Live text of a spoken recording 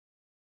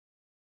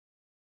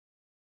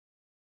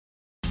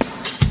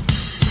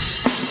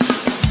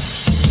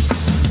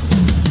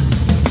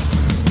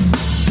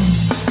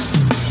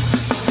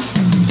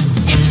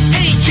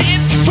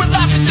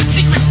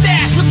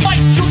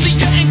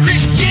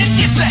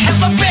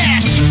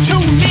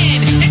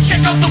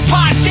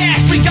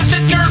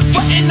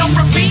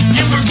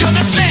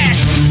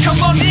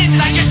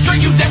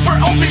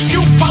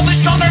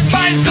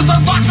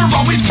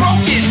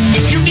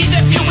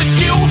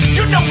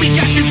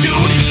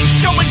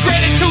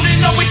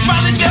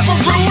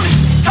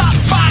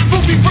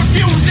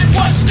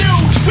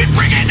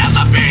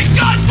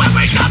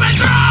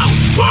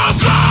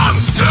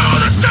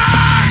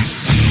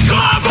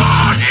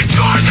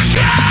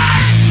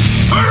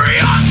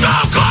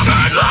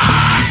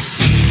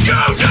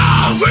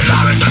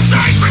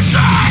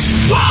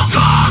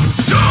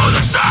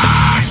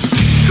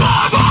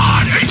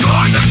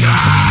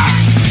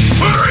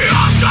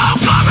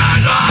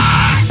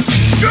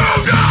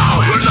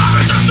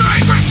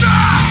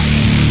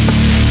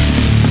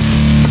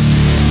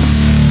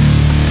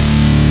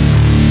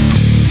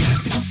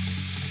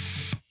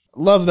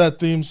Love that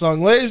theme song.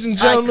 Ladies and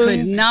I gentlemen.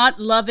 could not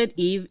love it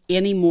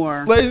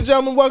anymore. Ladies and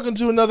gentlemen, welcome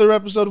to another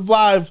episode of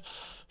Live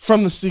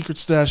from the Secret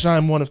Stash.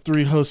 I'm one of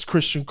three hosts,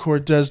 Christian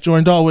Cortez,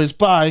 joined always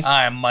by...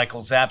 I'm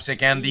Michael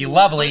Zapsik and the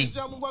lovely... Ladies and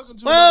gentlemen, welcome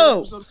to Whoa. another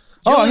episode.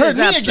 Oh, I heard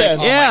me Zapsik. again.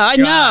 Yeah, Oh, I my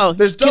know. God.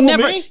 There's double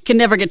me? Can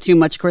never get too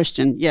much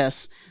Christian.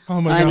 Yes.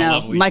 Oh, my I God. know.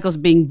 Lovely. Michael's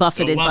being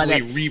buffeted by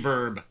lovely that.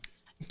 reverb.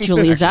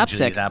 Julia Julia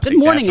Zapsik. Zapsik, Good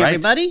morning, that's right.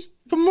 everybody.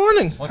 Good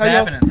morning. What's How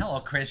y'all- happening? Hello,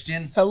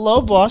 Christian.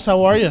 Hello, boss.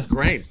 How are you?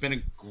 Great. It's been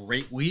a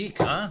great week,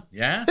 huh?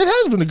 Yeah? It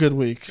has been a good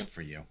week. Good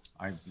for you.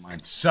 Mine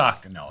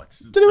sucked. No, it's...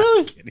 Did it really?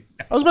 I'm kidding.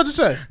 I was about to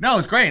say. No, it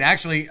was great.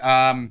 Actually,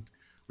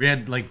 we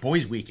had, like,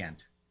 boys'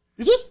 weekend.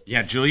 You did?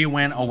 Yeah, Julia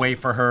went away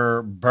for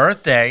her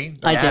birthday.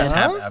 I did.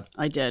 Hap-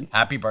 I did.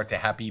 Happy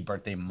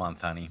birthday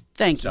month, honey.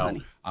 Thank you,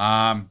 honey.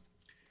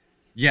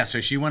 Yeah, so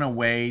she went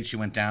away. She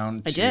went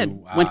down to... I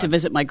did. Went to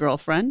visit my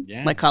girlfriend,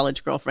 yeah. my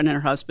college girlfriend and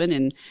her husband,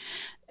 and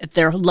at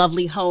their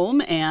lovely home.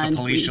 And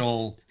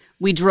palatial...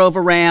 we drove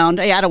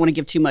around. I don't want to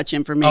give too much Oh,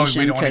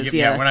 information we don't want to because give.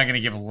 Yeah, we're not going to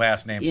give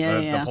last names. Yeah,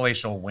 the yeah.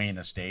 palatial Wayne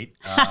estate.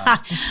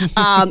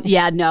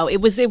 No,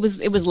 it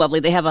was lovely.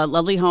 They have a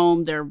lovely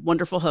home. They're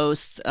wonderful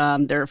hosts.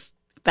 They're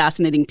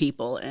fascinating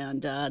people,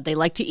 and they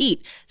like to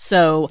eat.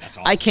 So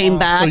awesome. I came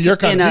back. So you're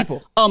kind of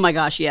people. Oh my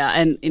gosh, yeah,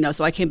 and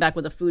so I came back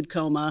with a food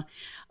coma.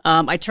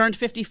 I turned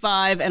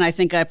 55, and I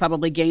think I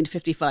probably gained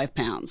 55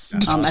 pounds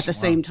at the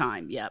same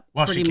time. Yeah,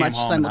 Well, pretty she came much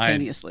home and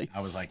simultaneously.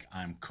 I was like,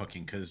 I'm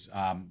cooking because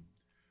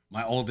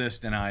my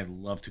oldest and I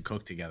love to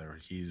cook together.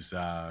 He's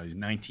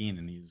 19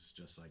 and he's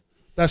just like,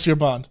 That's your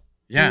bond.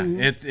 yeah,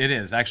 it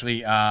is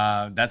actually.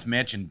 That's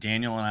Mitch and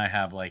Daniel and I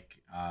have like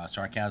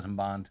sarcasm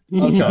bond.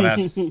 Okay. So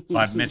that's,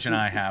 but Mitch and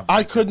I have.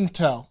 I couldn't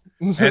tell.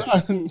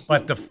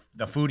 But the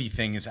foodie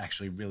thing is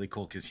actually really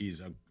cool because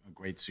he's a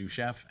great sous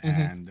chef,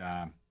 and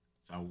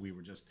so we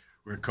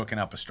were cooking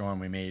up a storm.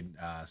 We made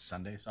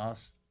Sunday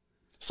sauce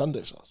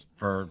Sunday sauce.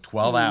 for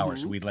 12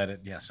 hours. We let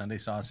it. Yeah, Sunday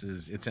sauce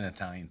it's an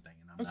Italian thing,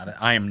 and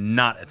I am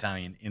not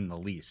Italian in the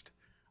least,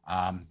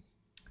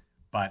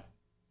 but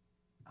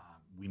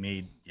we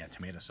made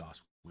tomato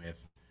sauce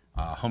with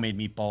homemade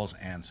meatballs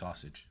and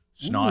sausage,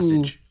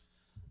 sausage.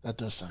 That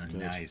does sound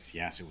good. Nice.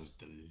 Yes, it was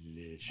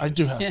delicious. I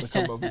do have to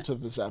come over to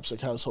the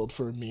Zapsik household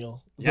for a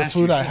meal. The Yes,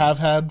 food you I should. have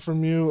had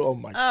from you, oh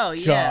my Oh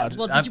yeah. God.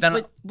 Well, I've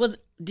done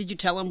did you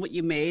tell him what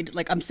you made?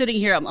 Like I'm sitting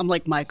here, I'm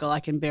like Michael. I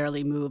can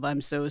barely move.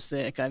 I'm so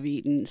sick. I've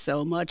eaten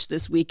so much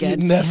this weekend.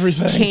 Eating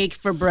everything. Cake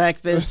for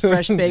breakfast,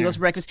 fresh bagels for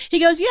breakfast. He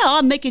goes, "Yeah,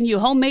 I'm making you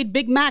homemade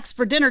Big Macs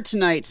for dinner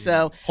tonight."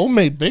 So,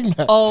 Homemade Big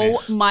Macs. oh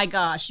my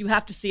gosh, you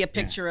have to see a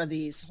picture of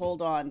these.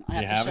 Hold on, I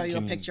have have to show it? you a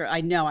Can you- picture.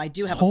 I know, I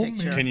do have a Homemade.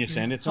 picture. Can you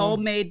send it to him?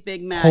 Homemade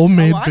Big Macs.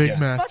 Homemade I Big can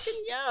Macs.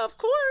 Fucking yeah, of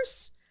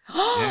course.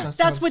 Yeah.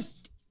 That's what.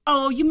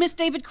 Oh, you missed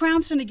David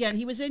Crownson again.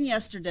 He was in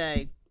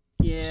yesterday.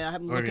 Yeah,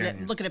 I'm looking yeah.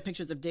 looking at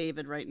pictures of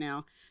David right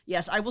now.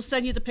 Yes, I will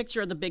send you the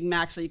picture of the Big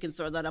Mac so you can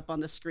throw that up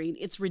on the screen.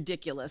 It's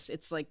ridiculous.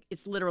 It's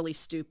literally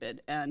stupid.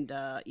 And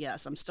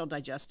yes, I'm still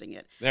digesting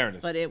it. There it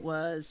is. But it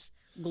was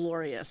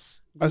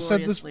glorious. I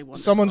said this. Gloriously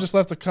wonderful. Someone just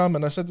left a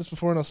comment. I said this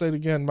before, and I'll say it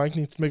again. Mike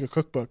needs to make a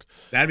cookbook.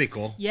 That'd be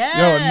cool. Yes.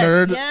 Yo, a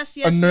nerd- Yes.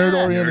 a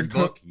nerd-oriented Nerd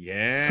book.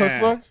 Yeah.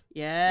 Cookbook.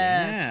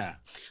 Yes. Yeah.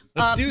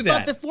 Let's do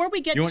that. But before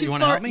we get You too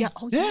wanna far, help me? yeah,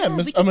 oh, Yeah, yeah,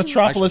 we a can do it.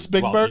 Metropolis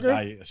Big Well, Burger.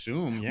 I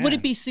assume, yeah. Would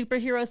it be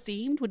superhero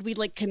themed? Would we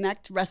like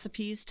connect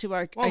recipes to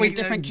our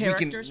different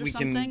characters or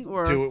something? Can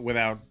Or do it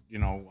without,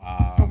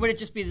 or would it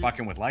just be the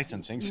fucking with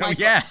licensing. So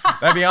Michael- yeah,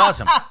 that'd be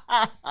awesome.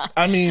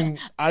 I mean,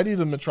 I'd eat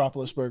a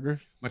Metropolis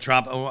Burger.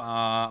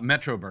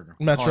 Metro Burger.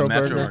 Metro Call it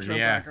Burger. Metro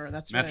yeah. Burger,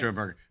 that's Metro right.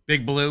 Burger.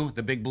 Big Blue,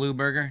 the Big Blue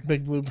Burger.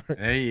 Big Blue Burger.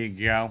 There you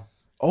go.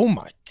 Oh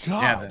my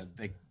Yeah, God.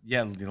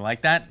 you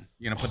like that?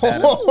 You gonna put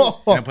that up? You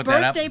gonna put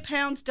that up? birthday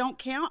pounds don't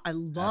count? I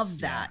love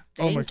that.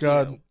 Oh my Thank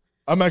God. you.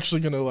 I'm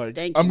actually gonna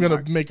Thank I'm you, gonna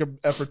Mark. make an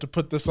effort to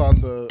put this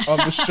on the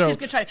show He's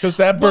gonna try to- because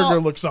that burger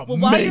Well- looks amazing.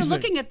 Well, while you're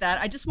looking at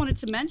that, I just wanted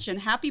to mention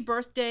happy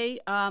birthday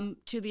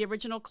to the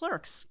original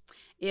Clerks.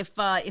 If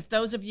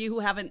those of you who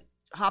haven't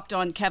hopped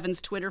on Kevin's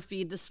Twitter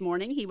feed this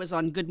morning, he was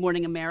on Good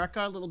Morning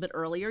America a little bit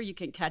earlier. You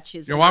can catch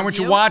his. Why weren't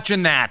you interview.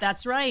 watching that?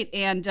 That's right.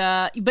 And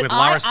but With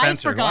Laura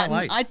Spencer, who I I'd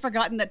like. I'd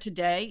forgotten that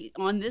today,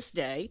 on this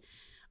day,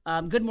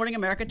 Good Morning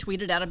America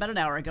tweeted out about an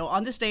hour ago.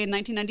 On this day in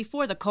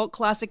 1994, the cult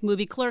classic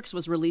movie Clerks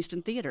was released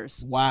in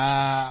theaters.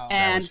 Wow.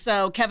 And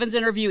so Kevin's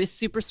interview is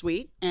super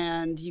sweet,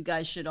 and you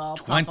guys should all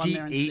pop on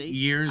there and 28 see.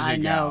 years I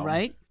know, ago.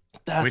 right?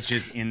 Which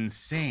is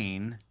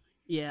insane.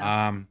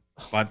 Yeah.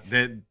 But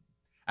the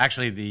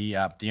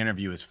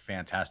interview is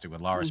fantastic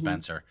with Laura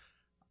Spencer,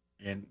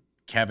 and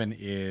Kevin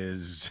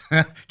is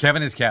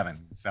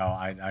Kevin. So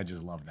I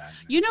just love that.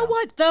 You know So-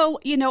 what, though?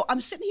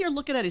 I'm sitting here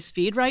looking at his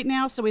feed right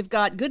now. So we've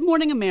got Good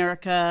Morning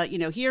America.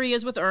 Here he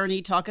is with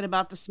Ernie talking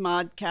about the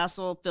Smod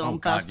Castle Film Oh,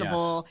 God,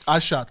 Festival. I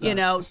shot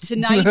that.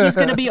 Tonight he's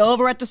going to be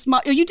over at the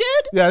Smod. Oh, you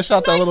did? Yeah, I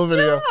shot that little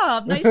video.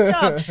 Nice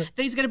job.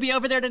 He's going to be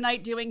over there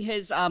tonight doing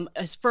his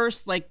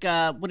first what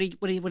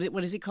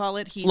does he call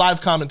it?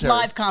 Live commentary.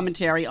 Live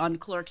commentary on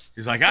Clerks.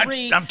 He's like,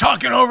 3, I'm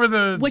talking over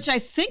the. which I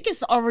think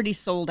is already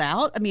sold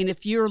out. I mean,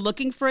 if you're looking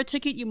looking for a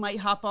ticket, you might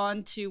hop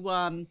on to.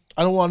 I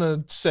don't want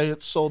to say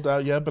it's sold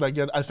out yet, but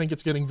I think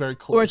it's getting very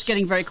close. Or it's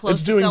getting very close.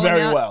 It's to doing selling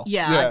very out. well.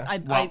 Yeah,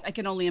 Yeah. I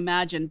can only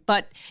imagine.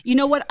 But you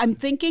know what? I'm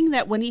thinking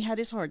that when he had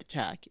his heart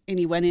attack and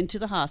he went into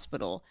the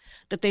hospital,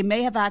 that they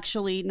may have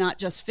actually not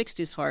just fixed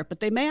his heart, but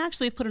they may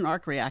actually have put an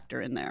arc reactor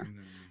in there.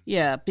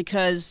 Yeah,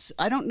 because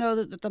I don't know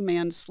that the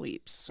man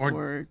sleeps.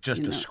 Or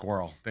just a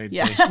squirrel. They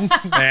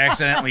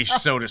accidentally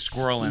sewed a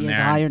squirrel in He there. is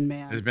Iron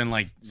Man. Has been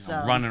like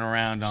So- running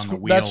around on the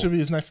wheel. That should be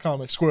his next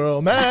comic,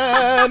 Squirrel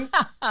Man.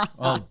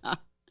 Well,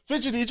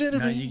 Fidgety jittery.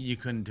 no, you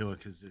couldn't do it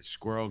because there's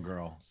Squirrel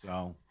Girl.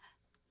 So,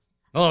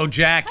 hello,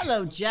 Jack.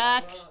 Hello,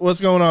 Jack. What's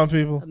going on,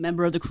 people? A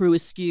member of the crew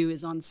Askew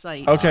is on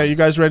site. Okay, you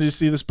guys ready to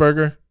see this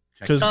burger?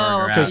 Check the 'Cause-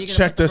 burger okay. out. You're gonna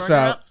check put the this burger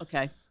out. up?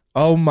 Okay.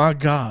 Oh my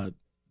God.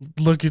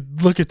 Look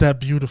at that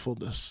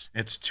beautifulness.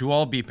 It's 2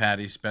 all beef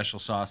patties, special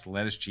sauce,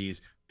 lettuce,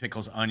 cheese,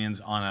 pickles, onions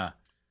on a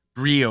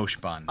brioche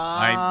bun.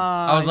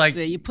 I was like,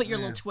 see. You put your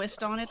little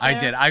twist on it. I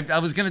there? did. I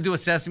was gonna do a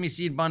sesame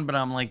seed bun, but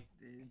I'm like,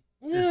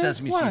 the Yeah,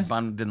 sesame why? seed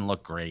bun didn't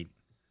look great.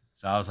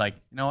 So I was like,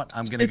 you know what?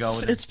 I'm gonna go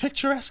with it. It's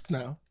picturesque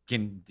now.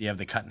 Do you have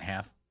the cut in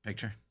half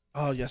picture?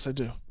 Oh yes, I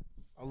do.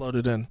 I'll load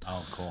it in.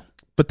 Oh, cool.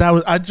 But that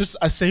was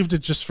I saved it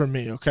just for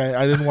me. Okay,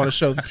 I didn't want to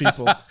show the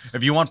people.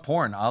 If you want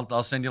porn,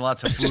 I'll send you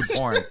lots of food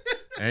porn.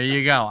 There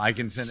you go. I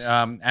can send.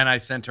 And I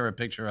sent her a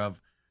picture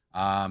of.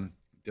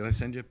 Did I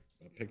send you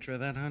a picture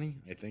of that, honey?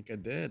 I think I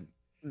did.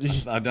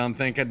 I don't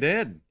think I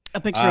did. A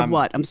picture of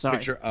what? I'm sorry.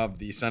 Picture of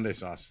the Sunday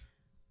sauce.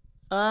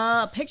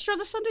 A picture of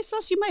the Sunday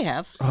sauce? You may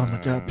have. Oh my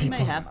God, You people!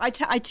 may have. I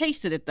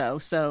tasted it though,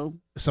 so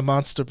It's a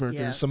monster burger.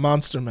 Yeah. It's a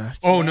monster mac.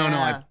 Oh no, I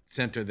Yeah.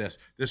 sent her this.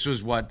 This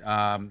was what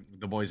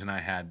the boys and I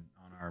had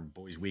on our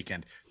boys'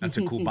 weekend. That's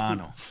a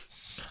cubano.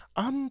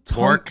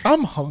 Pork,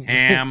 I'm hungry.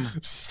 ham.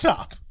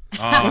 Stop.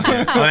 Oh,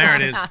 there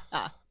it is.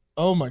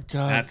 Oh my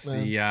God. That's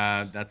man.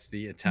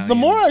 the Italian. The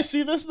more I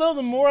see this though,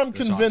 the more I'm The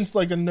sauce. convinced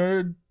like a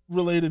nerd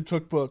related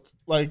cookbook.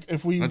 Like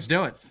if we Let's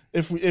do it.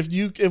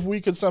 if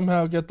we could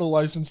somehow get the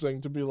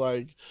licensing to be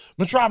like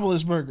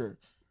Metropolis Burger,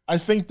 I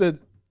think that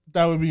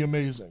would be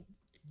amazing.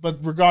 But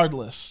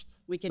regardless,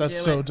 we can that's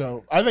do so it.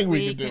 dope. I think we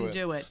We can can do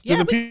do it. it.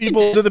 Yeah,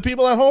 Do the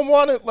people at home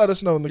want it? Let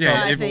us know in the Yeah.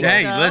 comments. I think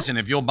Hey, so. listen.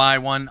 If you'll buy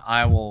one,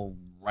 I will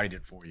write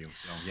it for you.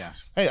 So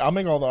yes. Hey, I'll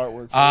make all the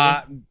artwork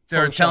for you.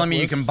 They're Photoshop telling me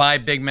you list. can buy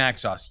Big Mac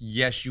sauce.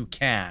 Yes, you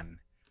can.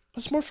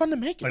 It's more fun to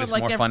make it. But it's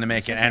more fun to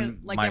make it, and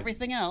like my-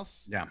 everything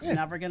else, Yeah. it's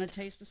never gonna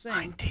taste the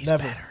same. Tastes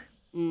Never. better.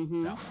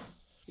 Mm-hmm. So.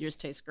 Yours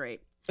tastes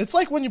great. It's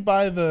like when you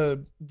buy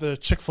the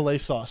Chick-fil-A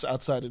sauce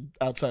outside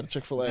of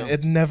Chick-fil-A. No.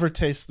 It never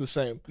tastes the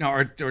same. No,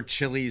 or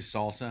Chili's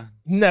salsa,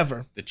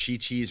 Never. the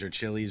cheese or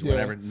Chili's, Yeah.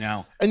 whatever.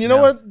 No. And you know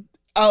No. what?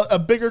 A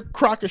bigger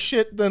crock of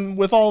shit than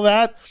with all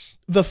that,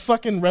 the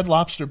fucking Red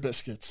Lobster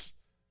biscuits.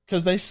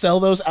 Because they sell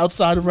those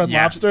outside of Red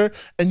Yeah. Lobster,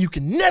 and you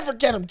can never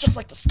get them just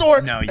like the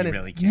store. No, you and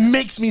really it can't.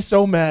 makes me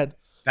so mad.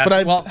 But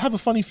I well, have a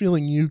funny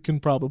feeling you can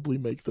probably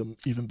make them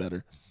even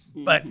better.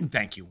 but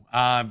thank you.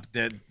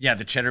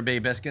 The Cheddar Bay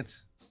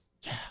biscuits.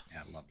 Yeah,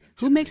 I love them.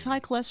 Who makes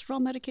high cholesterol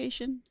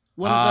medication?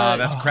 One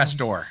That's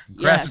Crestor.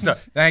 Yes. Crestor.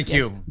 Thank Yes.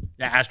 you.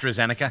 Yeah,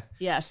 AstraZeneca.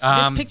 Yes,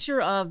 Um, this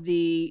picture of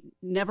the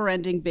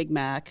never-ending Big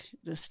Mac,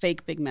 this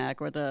fake Big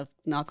Mac or the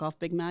knockoff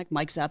Big Mac,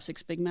 Mike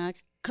Zapsik's Big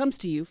Mac, comes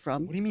to you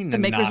from What do you mean the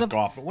the makers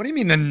knockoff? What do you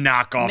mean the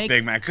knockoff Make-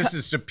 Big Mac? This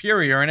is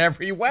superior in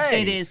every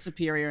way. It is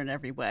superior in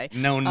every way.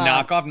 No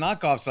knockoff.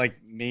 Knockoff's like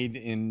made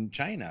in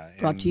China.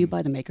 Brought to you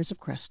by the makers of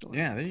Crestor.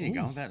 Yeah, there you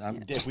go.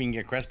 If we can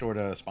get Crestor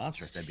to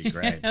sponsor us, that'd be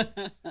great.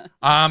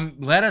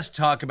 Let us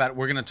talk about.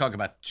 We're going to talk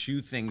about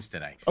 2 things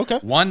today. Okay.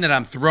 One that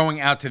I'm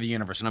throwing out to the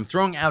universe, and I'm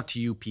throwing out to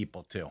you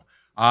people too.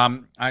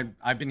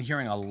 I've been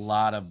hearing a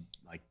lot of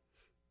like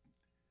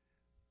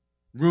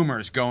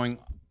rumors going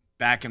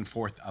back and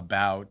forth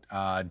about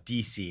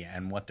DC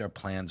and what their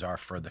plans are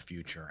for the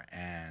future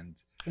and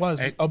Why is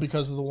it? Oh,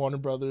 because of the Warner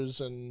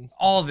Brothers and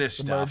all this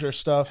the stuff. merger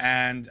stuff.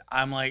 And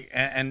I'm like,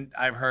 and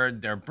I've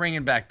heard they're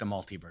bringing back the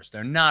multiverse.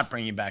 They're not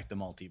bringing back the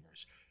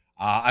multiverse.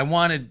 I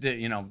wanted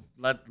to,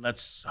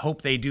 let's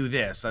hope they do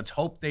this. Let's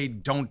hope they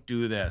don't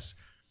do this.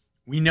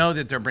 We know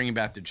that they're bringing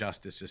back the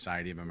Justice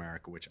Society of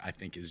America, which I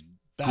think is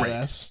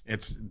Badass.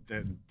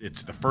 great.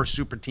 It's the first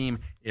super team.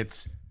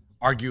 It's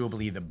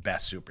arguably the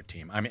best super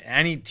team. I mean,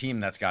 any team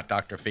that's got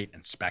Dr. Fate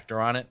and Spectre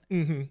on it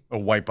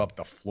will wipe up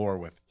the floor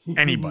with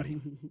anybody.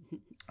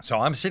 So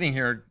I'm sitting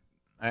here,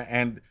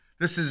 and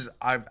this is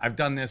I've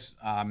done this.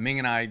 Ming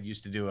and I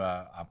used to do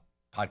a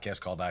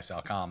podcast called I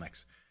Sell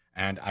Comics,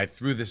 and I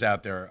threw this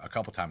out there a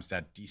couple times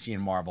that DC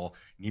and Marvel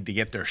need to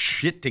get their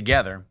shit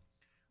together.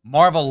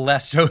 Marvel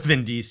less so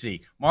than DC.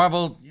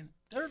 Marvel,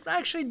 they're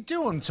actually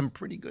doing some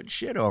pretty good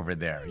shit over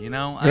there. Really?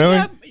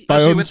 Especially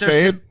By with their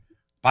Fade?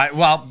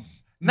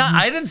 no,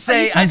 I didn't Are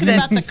say. you I talking said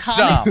about the comic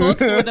some.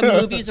 books or the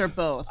movies or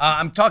both?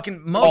 I'm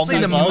talking mostly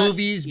All the both?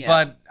 movies, Yeah.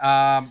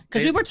 but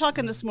Because we were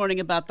talking this morning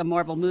about the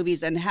Marvel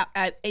movies and how,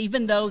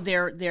 even though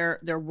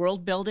their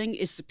world building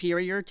is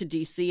superior to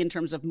DC in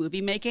terms of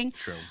movie making,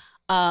 true.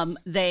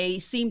 They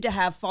seem to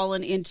have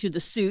fallen into the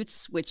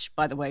suits, which,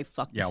 by the way,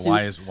 fuck the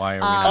suits. Why are we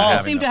not having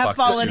They seem a to have fuck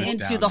the fallen suits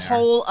into down the there?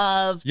 whole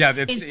of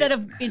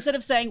instead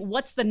of saying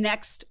what's the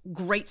next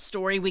great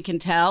story we can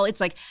tell.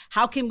 It's like,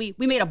 how can we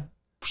made a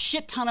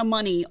shit ton of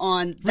money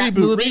on that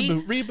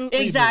reboot.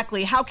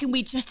 Exactly. How can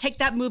we just take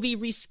that movie,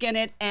 reskin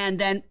it, and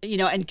then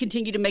and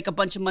continue to make a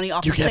bunch of money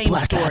off the same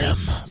Black story? Adam.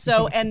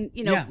 So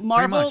Yeah,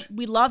 Marvel, pretty much.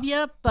 we love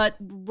you, but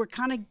we're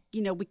kind of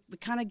we're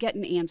kind of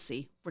getting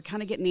antsy.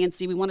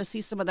 We want to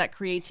see some of that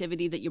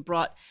creativity that you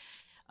brought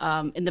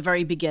in the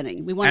very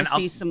beginning. We want to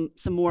see some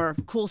more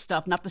cool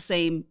stuff, not the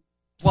same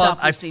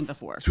stuff we've seen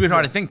before.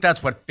 Sweetheart, I think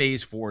that's what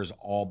Phase 4 has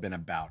all been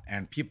about,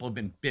 and people have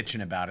been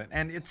bitching about it,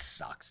 and it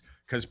sucks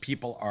because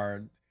people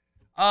are,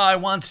 I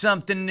want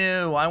something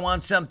new, I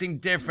want something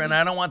different,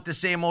 I don't want the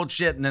same old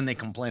shit, and then they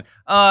complain,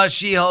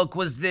 She-Hulk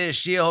was this,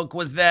 She-Hulk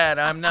was that,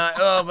 I'm not,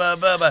 blah,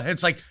 blah, blah.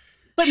 It's like,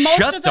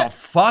 shut the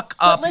fuck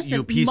up,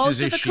 you pieces of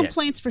shit. Most of the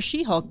complaints for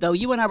She-Hulk, though,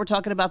 you and I were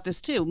talking about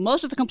this too,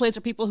 most of the complaints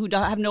are people who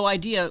have no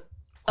idea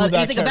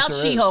anything about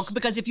She-Hulk,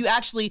 because if you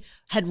actually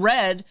had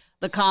read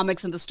the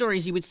comics and the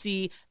stories, you would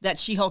see that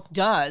She-Hulk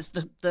does,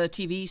 the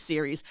TV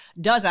series,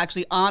 does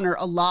actually honor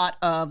a lot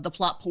of the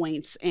plot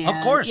points and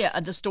of course.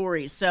 The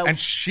stories. So and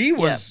she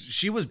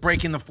was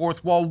breaking the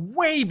fourth wall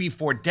way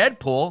before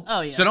Deadpool.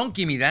 Oh, yeah. So don't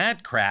give me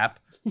that crap.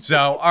 So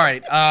all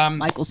right,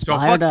 Michael's so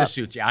fired fuck up. the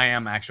suits. Yeah, I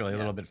am actually a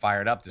little bit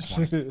fired up this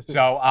one.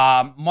 So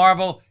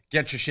Marvel,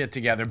 get your shit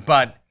together,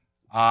 but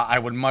I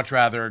would much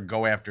rather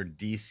go after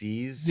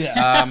DC's.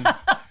 Yeah.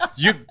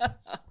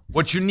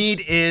 What you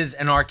need is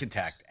an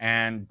architect,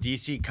 and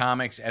DC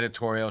Comics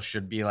editorial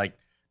should be like,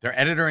 their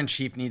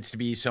editor-in-chief needs to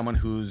be someone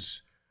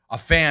who's a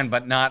fan,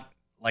 but not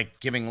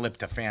like giving lip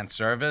to fan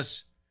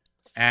service,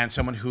 and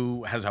someone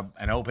who has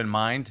an open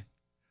mind,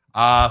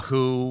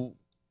 who,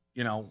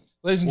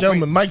 Ladies and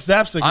gentlemen, Mike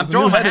Zapsik I'm is the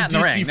new throwing my head hat of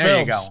in the DC ring. Films. There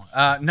you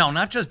go. No,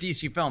 not just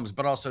DC Films,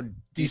 but also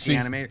DC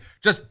Animated,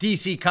 just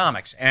DC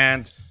Comics,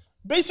 and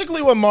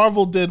Basically what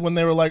Marvel did when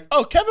they were like,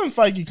 oh, Kevin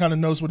Feige kind of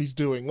knows what he's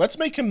doing. Let's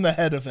make him the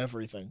head of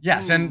everything.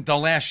 yes, and the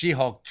last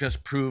She-Hulk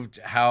just proved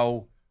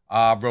how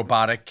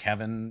robotic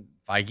Kevin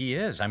Feige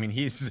is. I mean,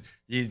 he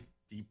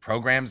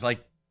programs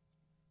like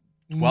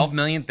 12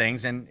 million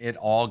things, and it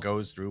all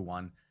goes through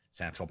one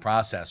central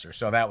processor.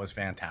 So that was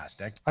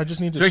fantastic. I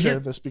just need to share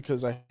this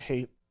because I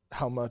hate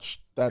how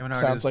much that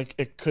sounds like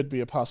it could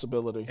be a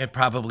possibility. It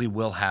probably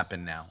will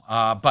happen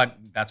now, but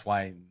that's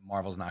why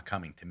Marvel's not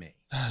coming to me.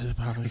 It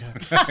probably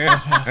could.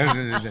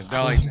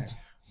 They're like,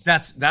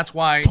 that's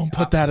why. Don't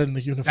put that in the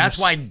universe. That's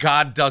why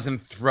God doesn't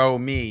throw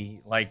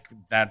me like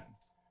that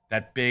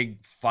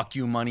big fuck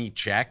you money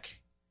check.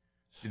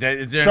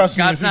 Trust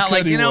me, God's if he not could,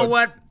 like, he you know would.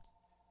 what?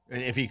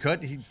 If he could,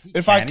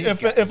 If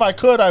I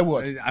could, I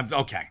would.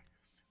 Okay,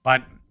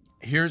 but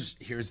here's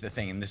the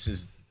thing, and this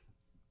is,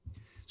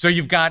 so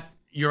you've got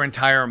your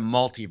entire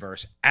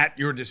multiverse at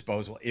your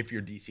disposal if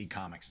you're DC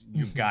Comics.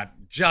 You've got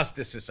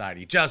Justice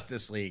Society,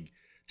 Justice League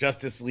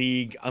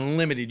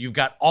Unlimited. You've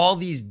got all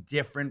these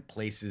different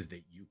places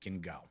that you can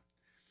go.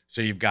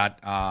 So you've got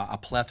a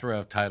plethora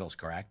of titles,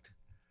 correct?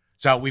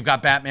 So we've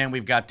got Batman,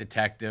 we've got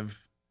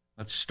Detective.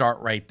 Let's start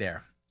right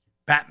there.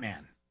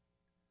 Batman.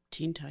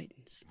 Teen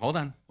Titans. Hold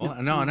on.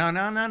 No.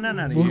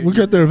 We'll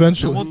get there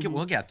eventually.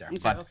 We'll get there.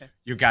 Okay.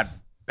 You've got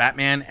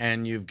Batman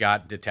and you've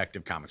got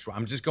Detective Comics.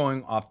 I'm just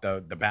going off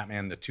the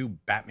Batman, the two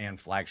Batman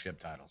flagship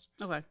titles.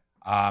 Okay.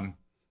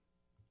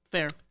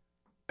 Fair.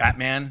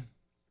 Batman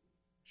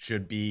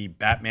should be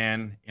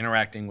Batman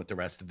interacting with the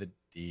rest of the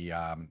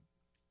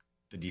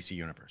DC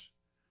universe.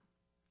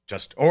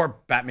 Or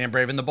Batman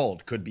Brave and the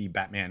Bold could be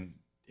Batman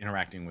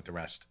interacting with the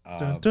rest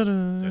of the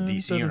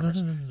DC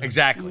universe.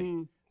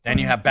 Exactly. Then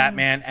you have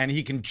Batman, and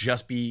he can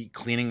just be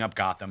cleaning up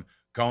Gotham,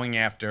 going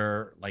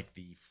after like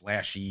the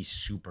flashy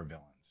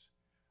supervillains,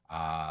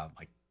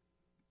 like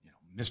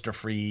Mr.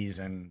 Freeze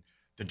and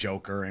the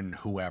Joker and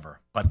whoever.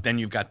 But then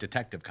you've got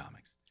Detective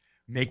Comics.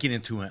 Make it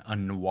into a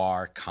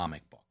noir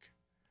comic book.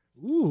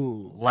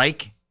 Ooh.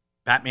 Like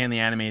Batman the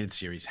Animated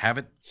Series. Have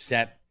it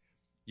set.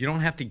 You don't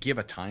have to give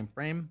a time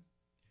frame.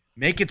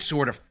 Make it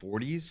sort of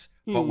 40s,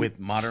 but with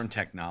modern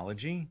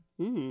technology,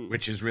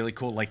 which is really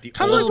cool. Like the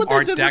old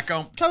Art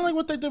Deco. Kind of like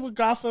what they did with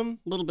Gotham.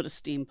 A little bit of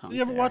steampunk.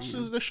 You ever watched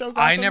the show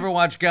Gotham? I never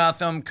watched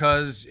Gotham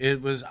because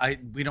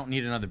we don't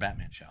need another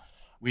Batman show.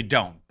 We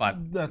don't,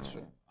 but that's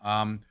fair.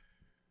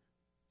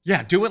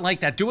 Yeah, do it like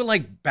that. Do it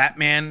like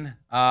Batman,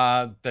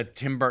 the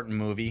Tim Burton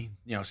movie.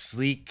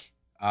 Sleek,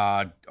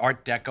 Art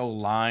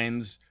Deco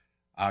lines.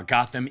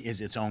 Gotham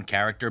is its own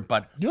character,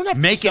 but you don't have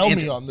to make sell it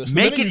into, me on this.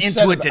 Make it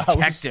into a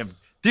detective.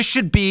 This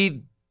should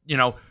be,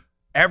 it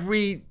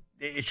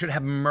should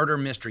have murder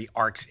mystery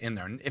arcs in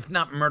there. And if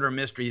not murder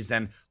mysteries,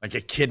 then like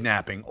a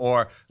kidnapping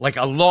or like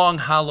a long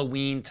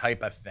Halloween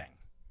type of thing,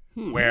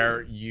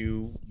 where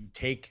you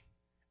take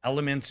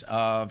elements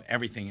of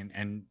everything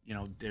and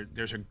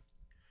there's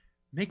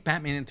make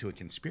Batman into a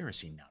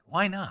conspiracy nut.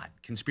 Why not?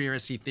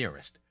 Conspiracy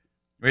theorist.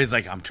 It's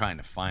like, I'm trying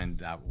to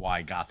find out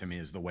why Gotham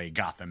is the way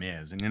Gotham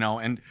is.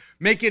 And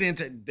make it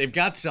into, they've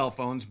got cell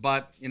phones,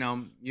 but,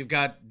 you've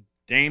got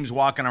dames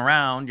walking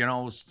around,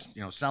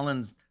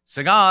 selling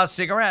cigars,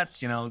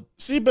 cigarettes,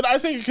 See, but I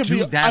think it could Do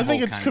be. that I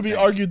think whole it kind could of be thing.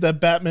 argued that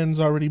Batman's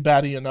already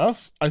batty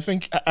enough. I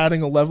think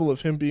adding a level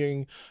of him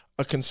being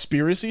a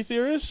conspiracy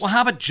theorist. Well,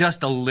 how about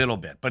just a little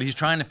bit? But he's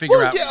trying to figure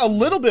Well, out. yeah, a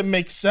little bit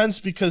makes sense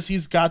because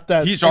he's got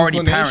that. He's already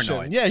inclination.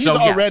 paranoid. Yeah, he's So,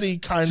 yes. already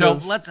kind so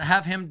of. let's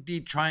have him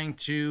be trying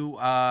to.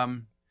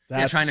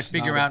 That's trying to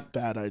figure not a out.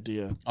 bad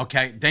idea.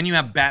 Okay, then you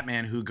have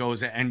Batman who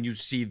goes and you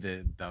see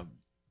the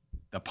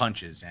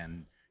punches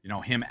and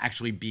him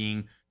actually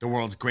being the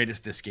world's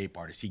greatest escape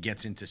artist. He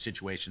gets into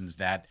situations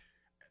that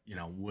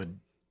would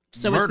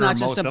So murder it's not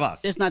just most of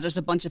us. it's not just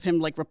a bunch of him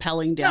like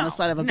rappelling down the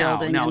side of a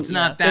building. No, and, it's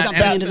not yeah, that.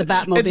 jumping And into the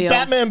Batmobile. It's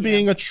Batman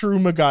being a true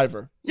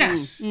MacGyver.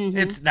 Yes,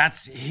 Mm-hmm.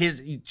 that's his.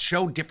 He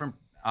showed different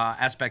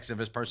aspects of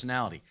his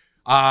personality.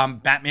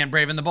 Batman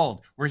Brave and the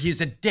Bold, where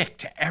he's a dick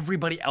to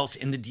everybody else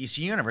in the DC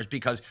universe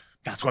because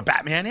that's what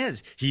Batman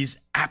is. He's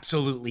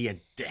absolutely a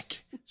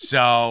dick.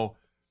 So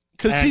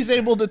Because And- he's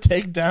able to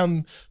take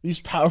down these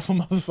powerful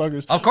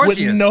motherfuckers Of course with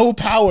he is. no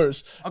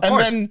powers. of and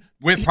course, then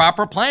with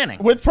proper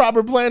planning. with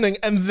proper planning,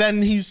 and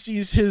then he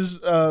sees his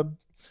not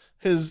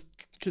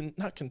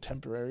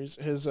contemporaries,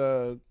 his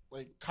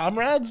like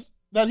comrades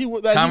that he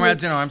that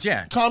Comrades he, in arms,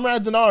 yeah.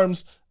 comrades in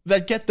arms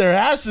that get their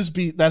asses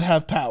beat that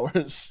have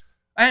powers.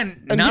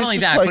 And And not he's only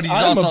just that, like, but he's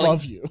I'm also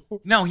above you.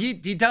 No, he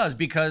does,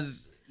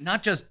 because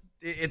not just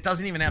it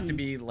doesn't even have to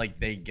be like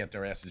they get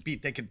their asses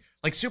beat. They could,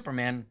 like,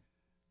 Superman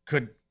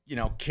could,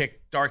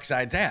 kick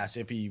Darkseid's ass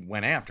if he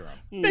went after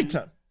him. Big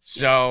time.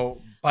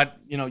 So, but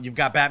you've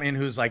got Batman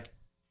who's like,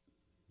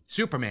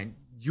 Superman,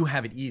 you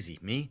have it easy.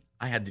 Me,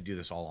 I had to do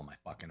this all on my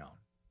fucking own.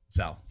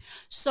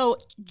 So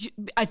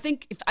I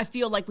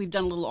feel like we've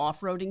done a little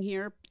off-roading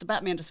here. The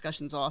Batman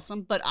discussion's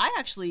awesome, but I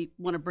actually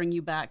want to bring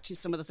you back to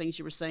some of the things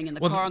you were saying in the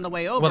car on the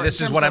way over. well, this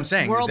in is terms what I'm of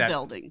saying, is World that-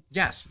 building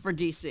yes, for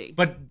DC.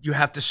 but you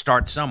have to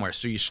start somewhere.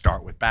 So you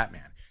start with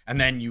Batman, and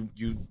then you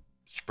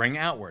spring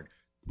outward.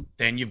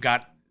 Then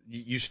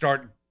you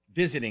start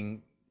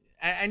visiting,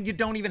 and you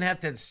don't even have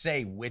to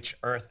say which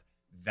Earth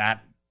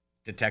that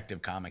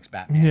Detective Comics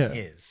Batman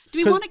is.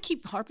 Do we want to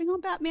keep harping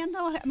on Batman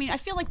though? I mean, I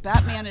feel like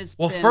Batman is.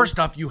 Well, first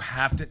off, you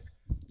have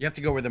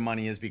to go where the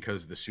money is,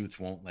 because the suits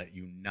won't let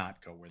you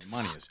not go where the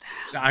money is.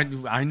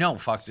 I know,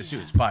 fuck the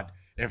suits, but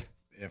if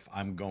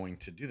I'm going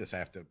to do this, I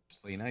have to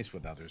play nice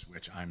with others,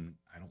 which I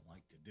don't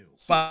like to do.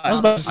 But I was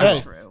about to say,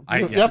 true.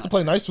 you have to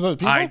play nice with other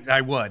people. I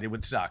would. It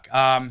would suck.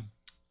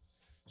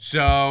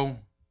 So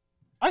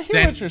I hear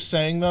then- what you're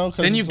saying though. 'Cause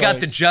then it's you've got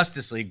like, the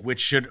Justice League, which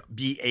should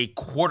be a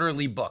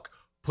quarterly book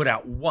put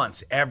out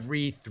once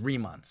every 3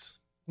 months.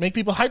 make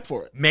people hype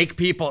for it. Make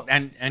people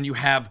and you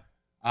have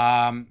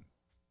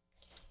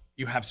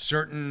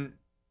certain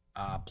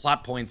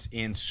plot points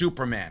in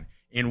Superman,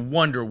 in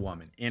Wonder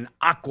Woman, in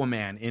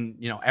Aquaman, in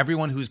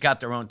everyone who's got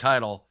their own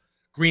title,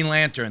 Green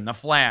Lantern, The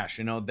Flash.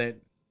 That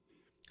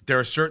there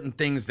are certain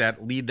things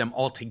that lead them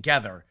all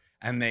together,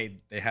 and they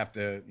have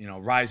to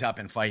rise up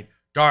and fight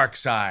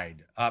Darkseid.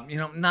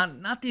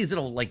 Not these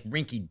little like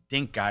rinky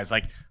dink guys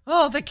like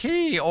the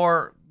Key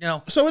or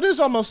So it is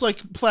almost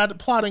like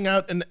plotting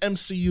out an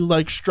MCU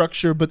like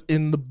structure, but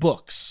in the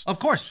books. Of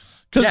course.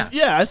 Because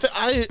Yeah.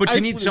 But I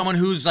you need someone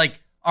who's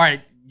like, all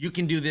right, you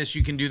can do this,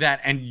 you can do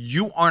that, and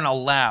you aren't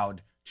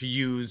allowed to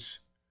use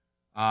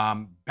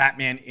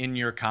Batman in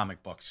your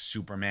comic books.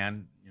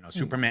 Superman,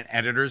 Superman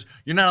editors,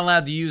 you're not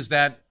allowed to use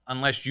that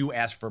unless you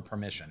ask for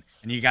permission,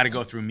 and you got to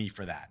go through me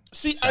for that.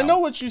 See, I know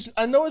what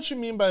you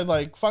mean by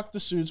like fuck the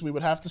suits. We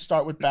would have to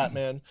start with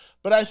Batman,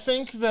 but I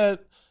think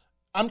that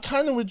I'm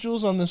kind of with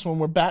Jules on this one,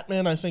 where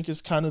Batman I think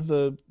is kind of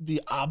the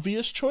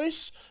obvious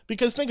choice,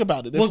 because think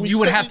about it. If Well, we you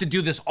would start- have to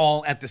do this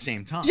all at the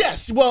same time.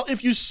 Yes, well,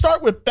 if you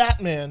start with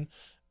Batman,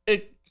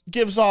 it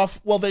gives off.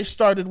 Well, they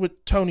started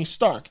with Tony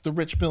Stark, the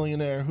rich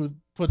billionaire who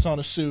puts on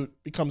a suit,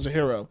 becomes a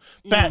hero.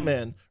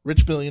 Batman,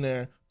 rich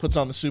billionaire, puts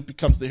on the suit,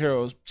 becomes the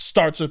hero,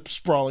 starts a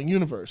sprawling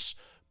universe.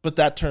 But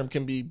that term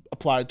can be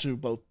applied to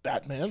both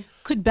Batman.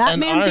 Could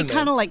Batman Iron be Man,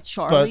 kind of like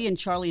Charlie in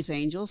Charlie's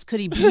Angels? Could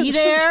he be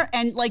there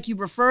and like you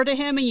refer to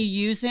him and you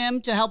use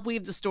him to help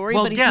weave the story,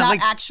 Well, but he's yeah, not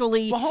like-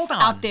 actually well, hold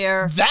on. out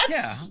there?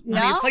 That's Yeah,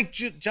 I mean, No? it's like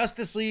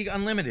Justice League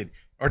Unlimited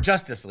or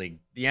Justice League,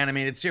 the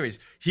animated series.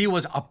 He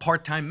was a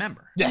part-time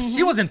member. Yes.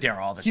 He wasn't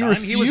there all the He time.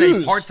 He was a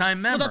refused.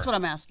 part-time member. Well, that's what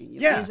I'm asking you.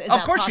 Yeah, Is of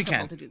that course you possible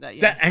can. to do that?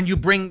 Yeah. And you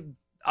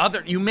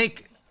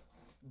make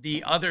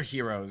the other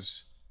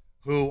heroes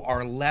who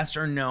are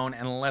lesser known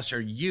and lesser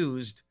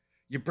used,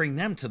 you bring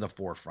them to the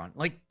forefront.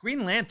 Like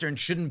Green Lantern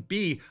shouldn't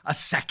be a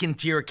second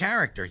tier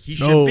character. He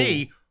should No.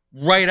 be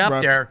right up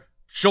Right. there,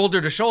 shoulder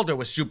to shoulder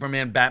with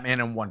Superman, Batman,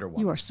 and Wonder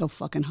Woman. You are so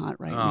fucking hot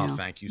right Oh, now.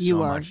 thank you so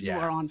much. You Yeah.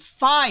 are on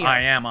fire.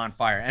 I am on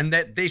fire. And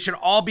that they should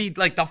all be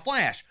like the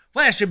Flash.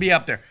 Flash should be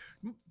up there.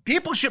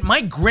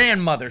 My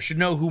grandmother should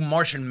know who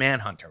Martian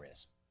Manhunter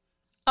is.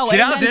 Oh, She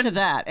amen doesn't. to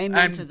that.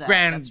 Amen And to that.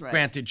 That's right.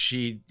 granted,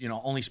 she,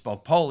 only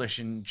spoke Polish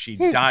and she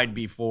died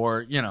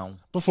before,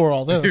 before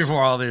all this.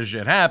 before all this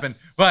shit happened.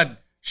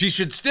 But she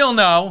should still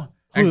know.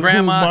 And Who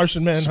Grandma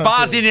Martian Manhunter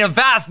Spazi is.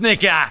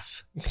 Nevasnik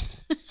ass.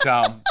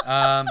 So,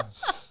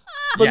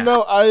 But yeah.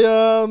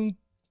 no,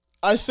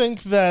 I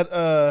think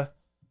that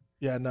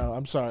yeah, no,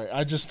 I'm sorry.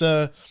 I just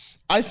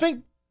I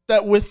think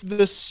that with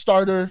this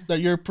starter that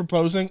you're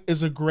proposing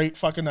is a great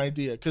fucking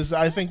idea, because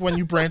I think when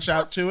you branch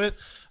out to it,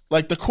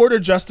 like the Quarter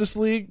Justice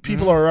League,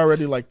 people are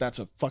already like, that's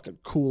a fucking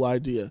cool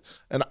idea,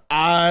 and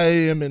I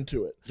am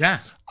into it. Yeah.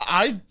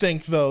 I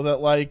think though that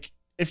like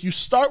if you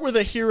start with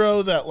a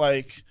hero that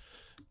like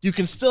you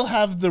can still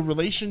have the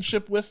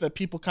relationship with, that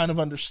people kind of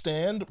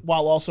understand,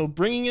 while also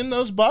bringing in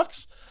those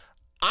bucks,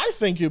 I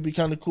think it'd be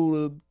kind of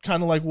cool to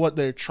kind of like what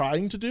they're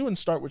trying to do and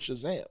start with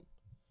Shazam.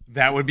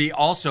 That would be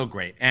also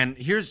great. And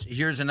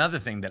here's another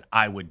thing that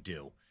I would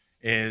do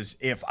is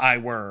if I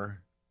were,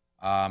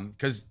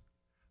 because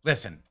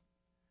listen,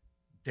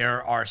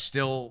 there are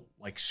still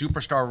like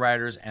superstar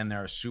writers and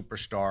there are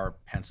superstar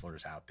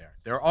pencilers out there.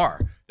 There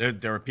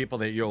are people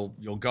that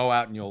you'll go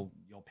out and you'll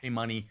pay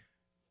money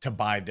to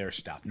buy their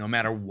stuff, no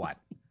matter what.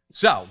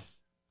 So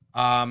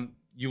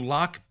you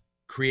lock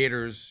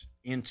creators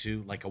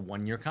into like a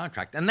 1-year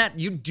contract, and that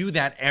you do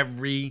that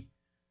every,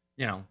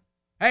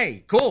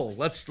 hey, cool,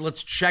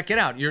 let's check it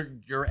out.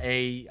 You're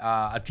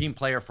a team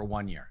player for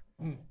 1 year.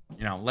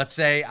 Let's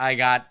say I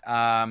got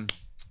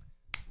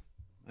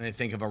let me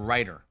think of a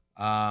writer.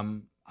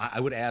 I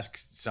would ask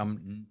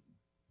some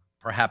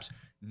perhaps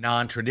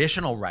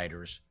non-traditional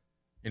writers,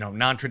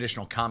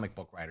 non-traditional comic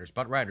book writers,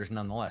 but writers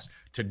nonetheless,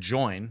 to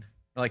join.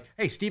 Like,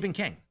 hey, Stephen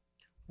King,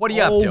 what are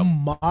you up to? Oh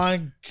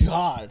my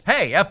God.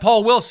 Hey, F.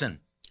 Paul Wilson.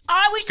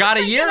 I was got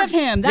just a year thinking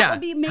of him. That would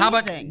be amazing. How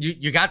about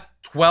you got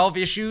 12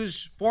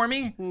 issues for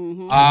me?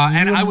 Mm-hmm.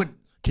 And I would.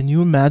 Can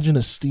you imagine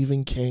a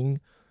Stephen King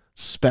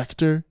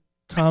Spectre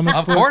comic?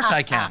 Of course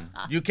I can.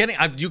 You kidding?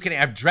 I've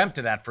dreamt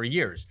of that for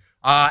years.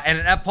 And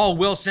an F. Paul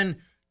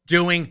Wilson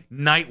doing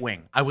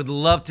Nightwing. I would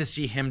love to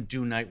see him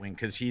do Nightwing,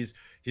 because he's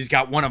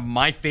got one of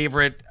my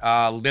favorite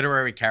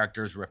literary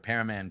characters,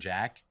 Repairman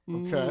Jack.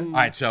 Okay. All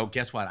right, so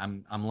guess what?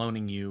 I'm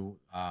loaning you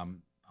a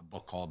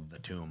book called The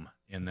Tomb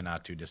in the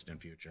not too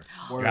distant future.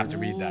 You have to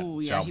read that. Oh,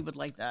 yeah, he would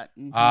like that.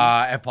 Mm-hmm.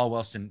 F. Paul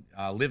Wilson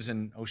lives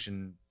in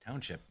Ocean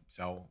Township.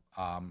 So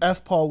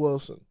F. Paul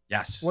Wilson.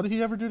 Yes. What did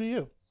he ever do to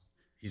you?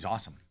 He's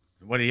awesome.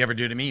 What did he ever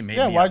do to me?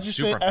 Yeah, why'd you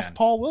say F.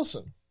 Paul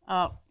Wilson?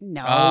 Oh,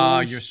 no. Oh,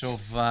 you're so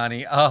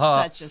funny.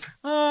 Such a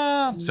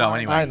so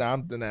anyway. I know,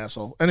 I'm an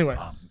asshole. Anyway.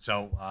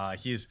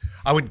 I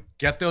would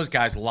get those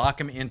guys, lock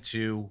them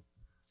into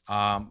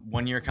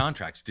 1-year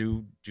contracts,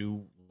 do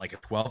like a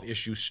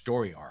 12-issue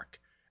story arc.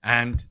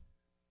 And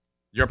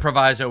your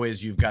proviso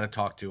is you've got to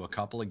talk to a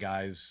couple of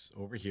guys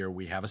over here.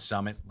 We have a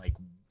summit like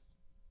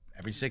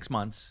every 6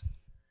 months,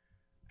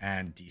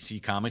 and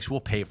DC Comics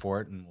will pay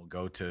for it, and we'll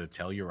go to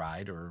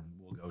Telluride, or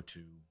we'll go to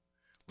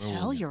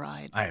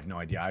Telluride. I have no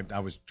idea. I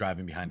was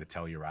driving behind a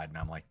Telluride, and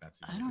I'm like,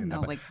 I don't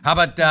know. Like, how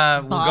about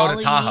we'll go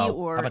to Tahoe?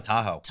 Or how about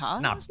Tahoe?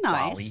 Tahoe's Not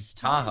nice.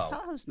 Bali, Tahoe.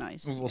 Tahoe's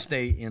nice. We'll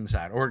stay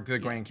inside, or the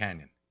Grand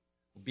Canyon.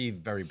 We'll be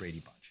very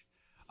Brady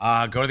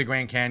Bunch. Go to the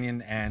Grand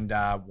Canyon, and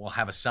we'll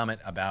have a summit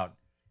about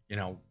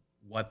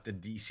where the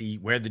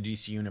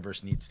DC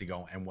universe needs to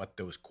go, and what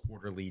those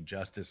quarterly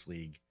Justice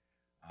League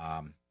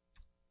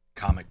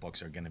comic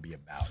books are going to be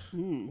about.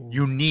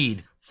 You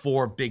need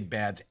 4 big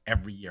bads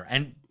every year,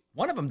 and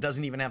one of them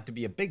doesn't even have to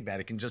be a big bad.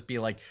 It can just be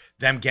like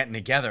them getting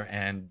together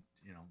and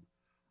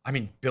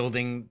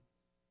building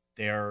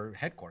their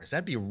headquarters.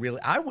 That'd be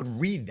I would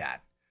read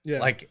that. Yeah.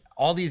 Like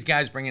all these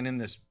guys bringing in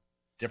this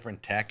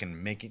different tech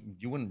and making,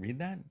 you wouldn't read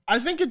that? I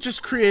think it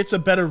just creates a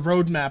better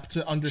roadmap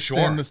to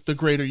understand the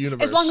greater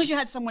universe. As long as you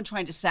had someone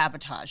trying to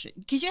sabotage it,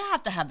 because you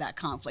have to have that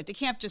conflict. It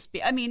can't just be.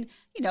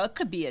 It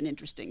could be an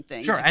interesting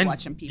thing. Sure, like and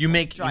watching people you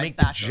make the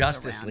backroads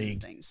Justice around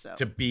League things, so.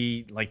 to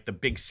be like the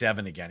Big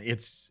 7 again.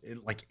 It's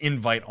like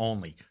invite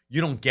only.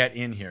 You don't get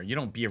in here. You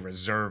don't be a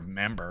reserve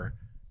member.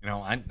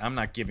 I'm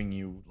not giving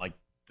you like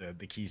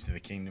the keys to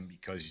the kingdom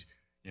because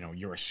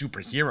you're a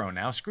superhero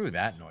now. Screw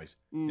that noise.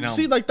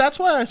 See, like that's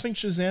why I think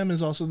Shazam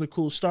is also the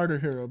cool starter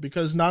hero,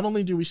 because not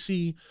only do we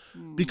see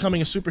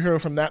becoming a superhero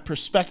from that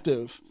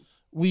perspective,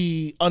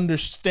 we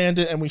understand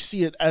it and we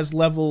see it as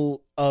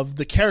level of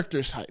the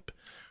character's hype,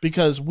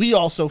 because we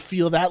also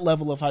feel that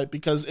level of hype,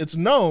 because it's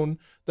known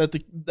that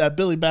that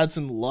Billy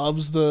Batson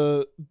loves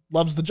the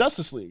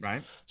Justice League.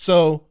 Right.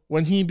 So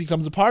when he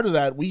becomes a part of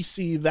that, we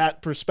see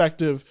that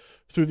perspective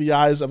through the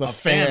eyes of a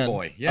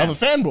fanboy. Of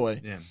a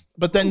fanboy. Yeah.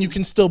 But then you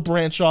can still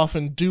branch off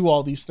and do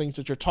all these things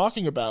that you're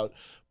talking about,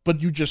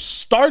 but you just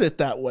start it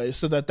that way,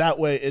 so that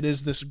way it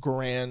is this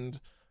grand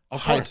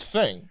hyped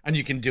thing. And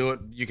you can do it.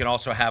 You can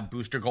also have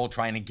Booster Gold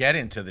trying to get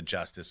into the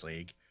Justice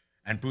League,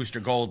 and Booster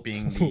Gold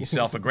being the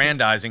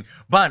self-aggrandizing.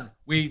 But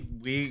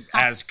we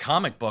as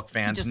comic book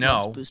fans just know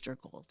loves Booster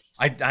Gold.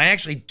 I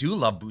actually do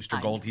love Booster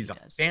Gold. He's a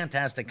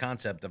fantastic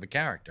concept of a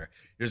character.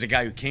 There's a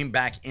guy who came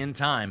back in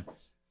time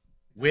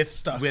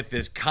with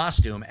his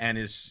costume and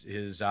his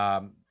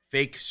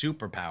fake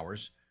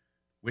superpowers,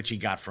 which he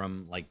got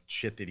from like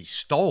shit that he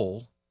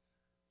stole,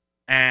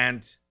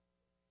 and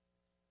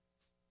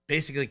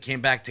basically came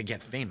back to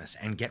get famous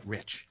and get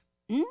rich.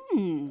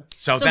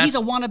 So he's a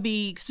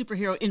wannabe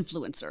superhero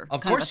influencer.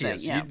 Of course he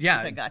is. Yeah.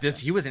 Yeah. Okay, gotcha.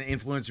 He was an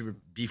influencer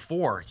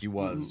before he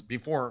was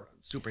before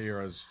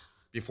superheroes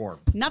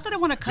Not that I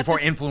want to cut before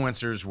this,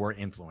 influencers were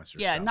influencers.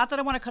 yeah, so. not that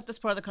I want to cut this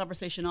part of the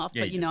conversation off,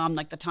 Yeah, but you do. I'm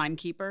like the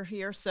timekeeper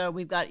here. So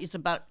it's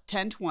about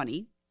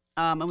 10:20.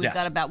 And we've Yes.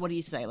 got about, what do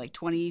you say, like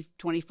 20,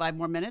 25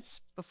 more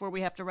minutes before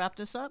we have to wrap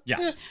this up?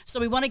 Yes. So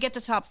we want to get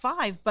to top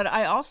 5, but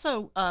I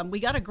also, we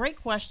got a great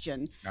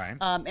question. All right.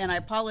 And I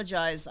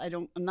apologize. I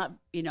don't want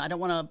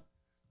to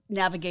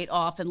navigate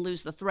off and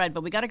lose the thread,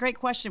 but we got a great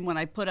question when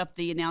I put up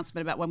the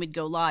announcement about when we'd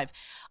go live.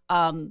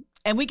 And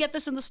we get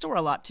this in the store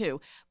a lot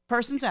too.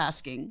 Person's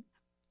asking,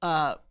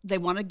 they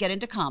want to get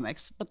into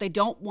comics, but they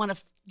don't want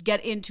to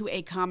get into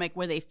a comic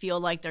where they feel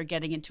like they're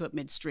getting into it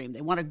midstream. They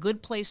want a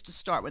good place to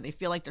start where they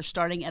feel like they're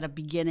starting at a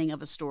beginning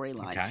of a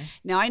storyline. Okay.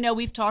 Now, I know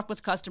we've talked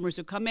with customers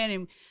who come in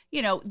and,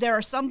 there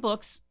are some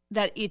books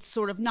that it's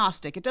sort of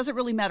Gnostic. It doesn't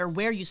really matter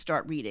where you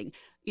start reading.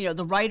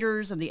 The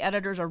writers and the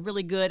editors are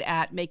really good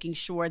at making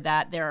sure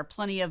that there are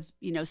plenty of,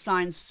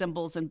 signs,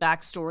 symbols, and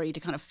backstory to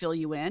kind of fill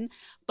you in.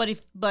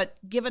 But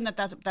given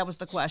that was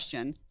the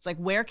question, it's like,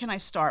 where can I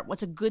start?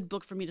 What's a good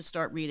book for me to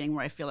start reading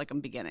where I feel like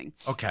I'm beginning?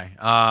 Okay.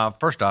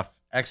 First off,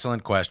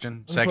 excellent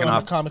question. Second Put on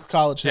off, the comic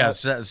college. yeah.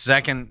 hat.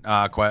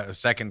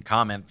 Second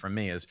comment from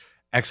me is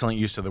excellent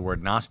use of the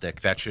word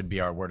Gnostic. That should be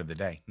our word of the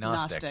day.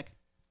 Gnostic.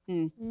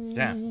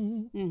 Yeah.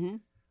 Mm-hmm.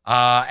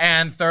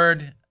 And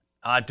third,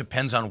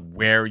 depends on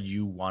where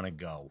you want to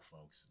go,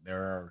 folks.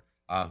 There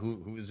are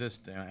who is this?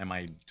 Am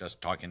I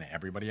just talking to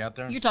everybody out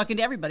there? You're talking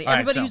to everybody. All right,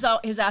 Everybody so-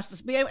 who's asked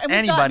this. And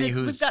Anybody we've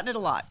who's- gotten it a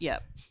lot. Yeah.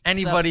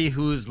 Anybody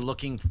who's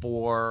looking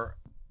for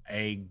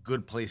a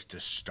good place to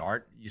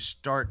start, you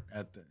start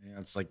at the.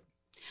 It's like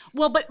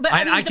Well, but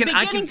I mean, the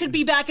beginning can- could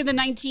be back in the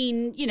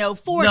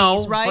 40s,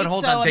 No, right? but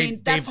hold so on, I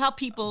mean, that's how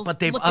people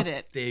look at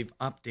it. They've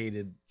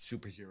updated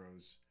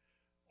superheroes'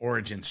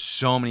 origins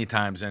so many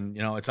times, and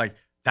it's like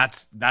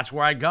that's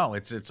where I go.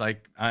 It's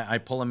like I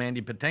pull a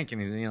Mandy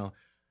Patinkin.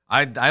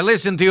 I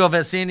listened to you,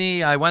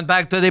 Vecini. I went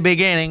back to the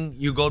beginning.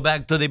 You go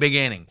back to the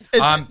beginning.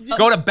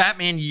 Go to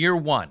Batman Year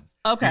One.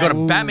 Okay. You go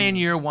to Batman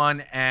Year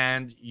One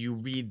and you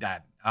read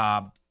that.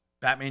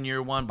 Batman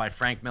Year One by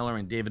Frank Miller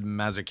and David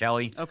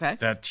Mazzucchelli. Okay.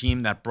 The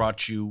team that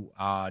brought you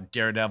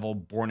Daredevil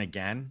Born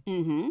Again.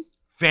 Mm-hmm.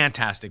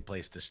 Fantastic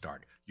place to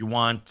start. You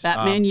want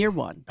Batman Year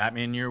One.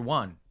 Batman Year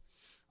One.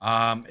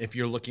 If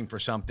you're looking for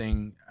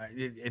something,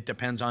 it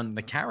depends on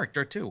the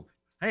character too.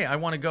 Hey, I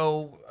want to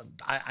go.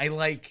 I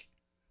like,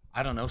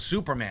 I don't know,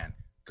 Superman.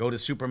 Go to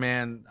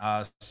Superman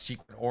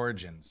Secret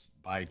Origins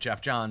by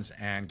Jeff Johns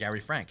and Gary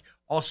Frank.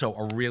 Also,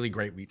 a really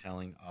great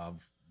retelling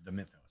of the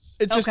mythos.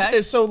 It just Okay.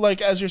 it's so, like,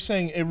 as you're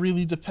saying, it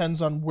really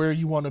depends on where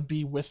you want to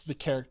be with the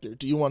character.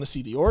 Do you want to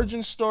see the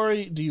origin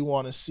story? Do you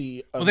want to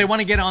see? Well, they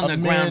want to get on the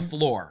ground mid-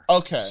 floor.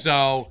 Okay.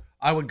 So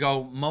I would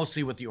go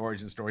mostly with the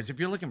origin stories. If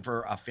you're looking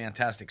for a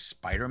fantastic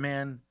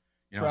Spider-Man,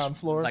 Ground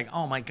floor. like,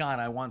 oh my God,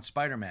 I want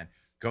Spider-Man.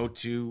 Go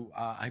to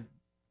I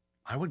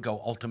would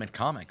go Ultimate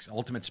Comics,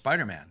 Ultimate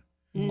Spider-Man,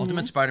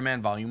 Ultimate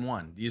Spider-Man Volume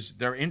 1.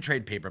 They're in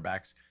trade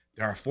paperbacks.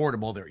 They're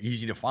affordable. They're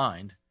easy to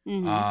find.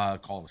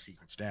 Call the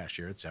Secret Stash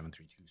here at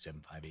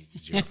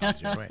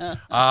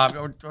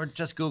 732-758-0508. Or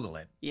just Google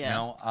it.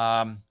 Yeah.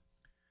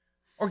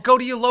 Or go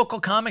to your local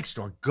comic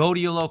store.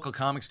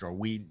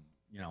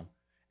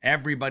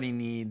 Everybody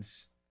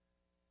needs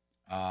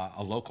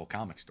a local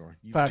comic store.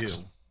 You Facts.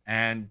 do.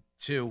 And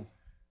two,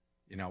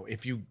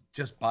 if you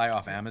just buy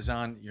off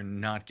Amazon, you're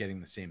not getting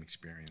the same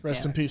experience.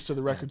 Rest in peace to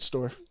the record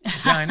store. Yeah,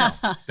 I know.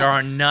 There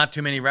are not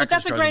too many record But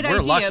that's a stores. great We're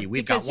idea lucky.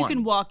 We've because got you one.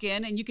 can walk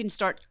in and you can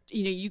start.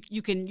 You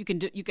can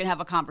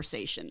have a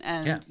conversation,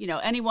 and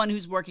anyone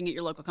who's working at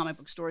your local comic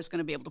book store is going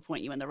to be able to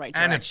point you in the right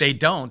direction. And if they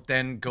don't,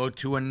 then go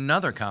to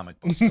another comic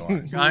book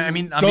store. I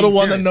mean, Go to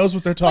one that serious. knows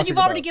what they're Well, talking you've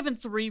about. already given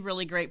 3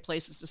 really great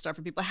places to start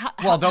for people.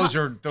 Well, those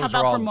are how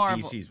about all for Marvel?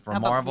 DCs. For How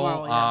about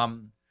Marvel,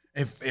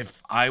 yeah.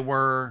 if I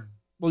were,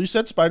 Well, you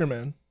said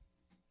Spider-Man.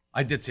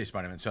 I did say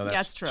Spider-Man, so that's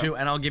That's true. 2.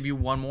 And I'll give you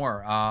one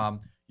more.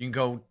 You can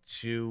go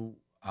to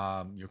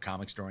your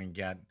comic store and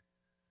get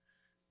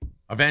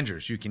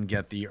Avengers. You can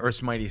get the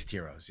Earth's Mightiest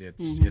Heroes.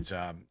 It's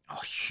a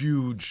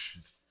huge,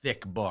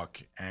 thick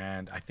book,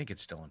 and I think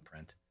it's still in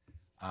print.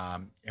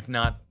 If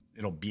not,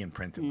 it'll be in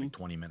print in like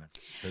 20 minutes.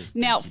 Because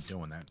Now, they keep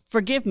doing that.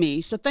 Forgive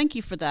me. So thank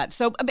you for that.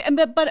 So,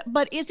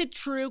 but is it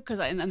true? Because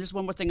and there's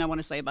one more thing I want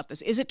to say about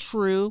this. Is it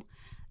true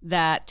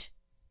that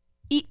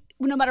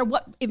no matter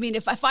what, I mean,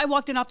 if I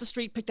walked in off the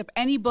street, picked up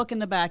any book in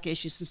the back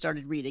issues and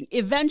started reading,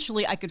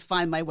 eventually I could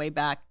find my way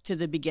back to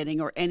the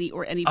beginning or any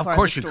part of the story. Of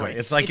course you could.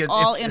 It's like it's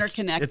all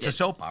interconnected. It's a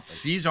soap opera.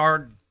 These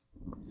are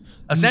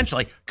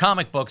essentially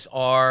comic books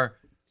are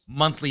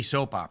monthly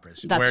soap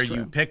operas That's where true.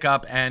 you pick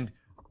up, and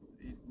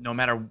no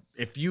matter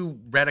if you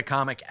read a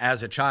comic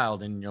as a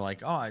child and you're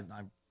like, oh,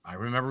 I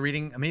remember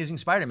reading Amazing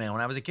Spider-Man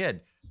when I was a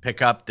kid.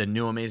 Pick up the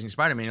new Amazing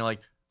Spider-Man. You're like,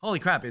 holy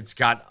crap, it's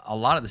got a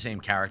lot of the same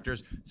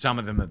characters. Some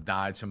of them have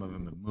died. Some of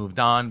them have moved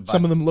on. But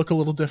Some of them look a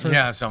little different.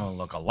 yeah, some of them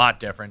look a lot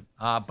different.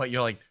 But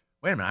you're like,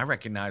 wait a minute, I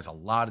recognize a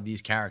lot of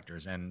these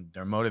characters, and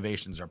their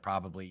motivations are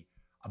probably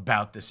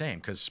about the same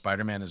because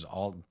Spider-Man is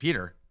all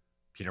Peter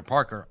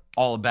Parker,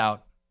 all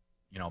about,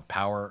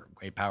 power,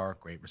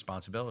 great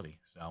responsibility.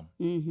 So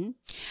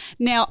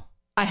Now,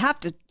 I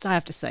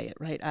have to say it,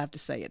 right? I have to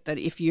say it that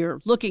if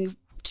you're looking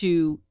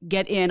to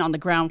get in on the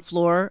ground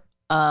floor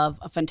of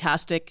a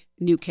fantastic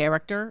new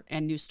character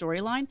and new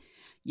storyline,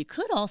 you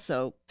could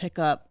also pick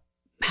up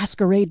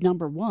Masquerade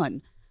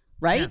 #1,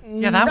 right?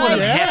 Yeah, that Right. wasn't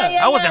Yeah,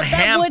 that wasn't that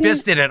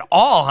ham-fisted at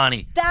all,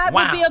 honey. That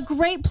wow. would be a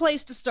great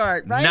place to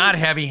start, right? Not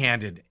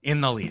heavy-handed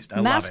in the least. I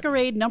love it.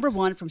 Masquerade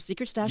 #1 from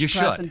Secret Stash You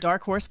Press should. and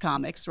Dark Horse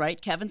Comics,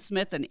 right? Kevin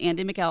Smith and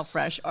Andy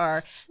McElfresh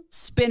are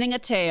spinning a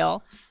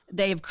tale.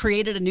 They have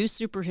created a new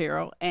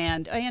superhero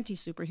and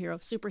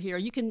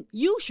superhero.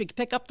 You should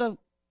pick up the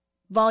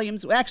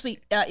volumes. Actually,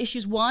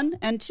 issues 1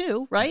 and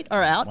 2, right,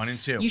 are out. 1 and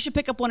 2. You should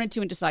pick up 1 and 2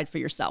 and decide for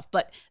yourself.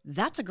 But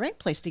that's a great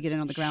place to get in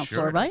on the ground Sure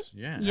floor, it right? is.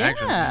 Yeah, Yes.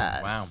 actually,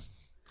 yeah. Wow.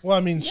 Well,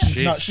 I mean,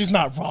 she's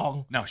not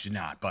wrong. No, she's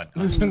not. But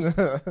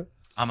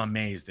I'm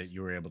amazed that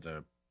you were able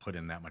to put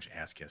in that much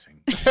ass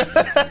kissing. It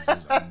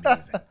was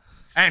amazing.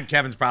 And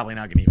Kevin's probably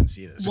not going to even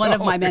see this. One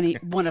of my many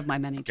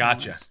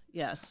Gotcha. talents.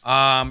 Yes.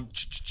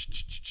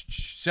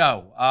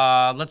 So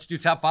let's do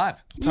top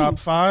 5. Top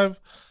 5.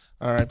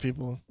 All right,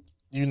 people.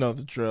 You know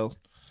the drill.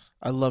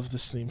 I love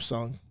this theme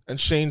song. And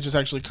Shane just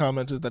actually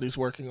commented that he's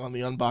working on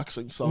the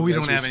unboxing song. We as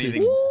don't have speak.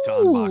 anything to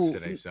unbox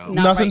today, so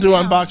No. Nothing right to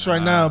now. unbox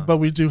right now, but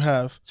we do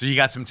have. so you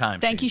got some time.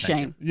 Thank you,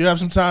 Shane. You have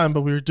some time,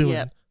 but we're doing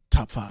Yep.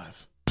 top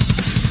 5.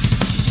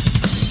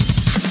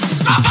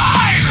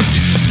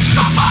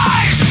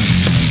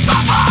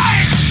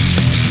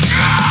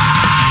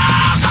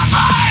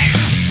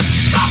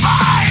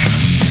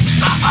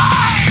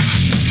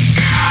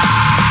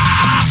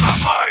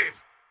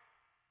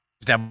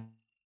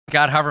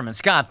 Scott Hoverman.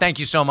 Scott, thank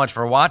you so much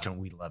for watching.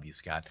 We love you,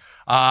 Scott.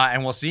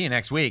 And we'll see you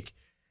next week.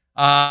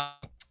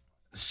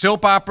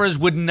 Soap operas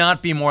would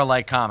not be more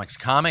like comics.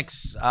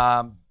 Comics,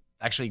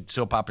 actually,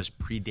 soap operas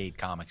predate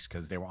comics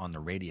because they were on the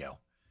radio.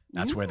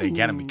 That's where they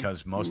get them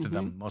because most of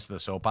the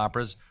soap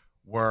operas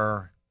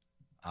were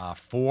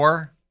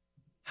for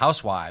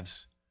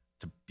housewives.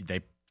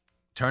 They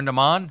turned them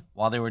on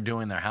while they were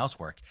doing their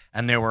housework.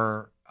 And they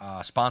were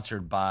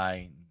sponsored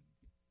by,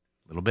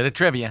 a little bit of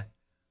trivia,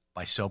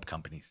 by soap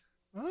companies.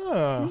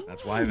 Oh.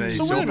 That's why the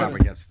So wait a soap minute. opera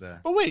gets the...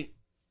 But wait,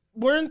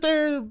 weren't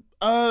there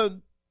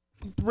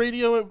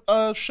radio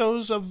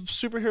shows of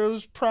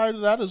superheroes prior to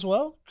that as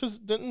well? Because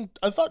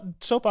I thought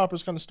soap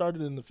operas kind of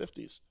started in the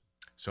 50s.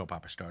 Soap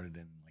opera started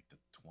in like the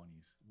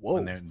 20s.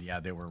 Whoa.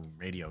 There were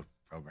radio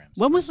programs.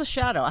 When was The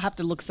Shadow? I have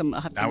to look some.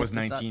 That was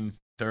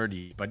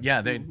 1930. But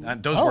yeah,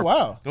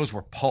 those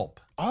were pulp.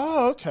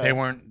 Oh, okay. They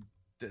weren't.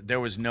 There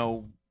was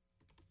no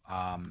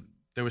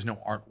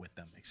art with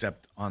them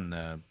except on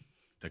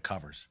the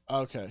covers.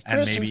 Okay. And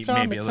Christian's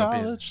maybe a little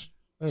bit. College.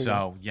 There you go.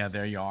 So yeah,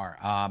 there you are.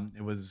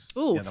 It was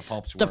Ooh, the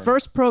pulps The were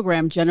first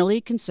program generally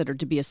considered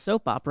to be a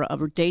soap opera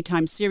of a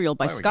daytime serial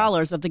by There we go.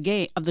 scholars of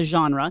the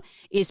genre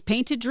is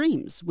Painted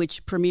Dreams,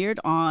 which premiered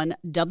on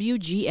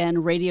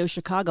WGN Radio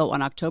Chicago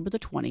on October the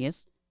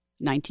 20th,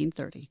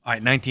 1930. All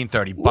right,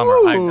 1930.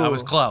 Bummer. I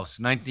was close.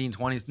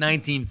 1920s,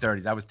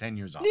 1930s. I was 10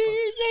 years off. Yeah,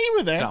 you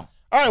were there. So, All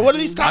right, what are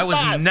these top I was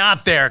 5?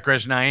 not there,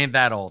 Christian. I ain't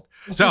that old.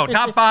 So,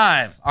 top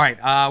 5. All right,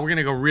 we're going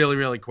to go really,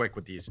 really quick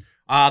with these.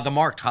 The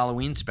Marked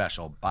Halloween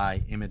Special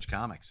by Image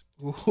Comics.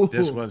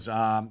 This was,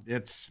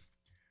 it's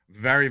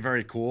very,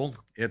 very cool.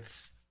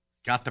 It's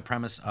got the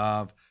premise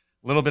of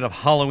a little bit of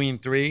Halloween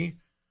 3,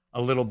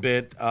 a little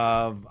bit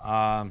of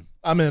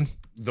I'm in.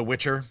 The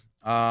Witcher,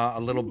 a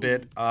little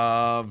bit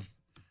of,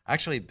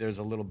 actually, there's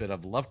a little bit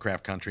of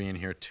Lovecraft Country in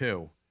here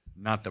too.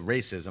 Not the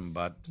racism,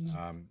 but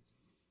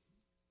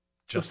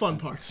The fun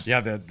parts. yeah,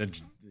 the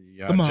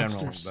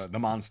monsters. general, the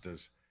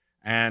monsters.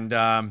 And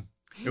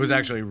it was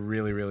actually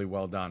really, really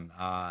well done.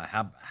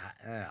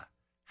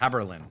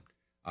 Haberlin,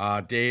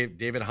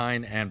 David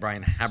Hine and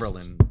Brian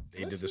Haberlin,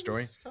 they did the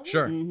story.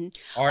 Sure.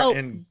 Art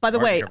and by the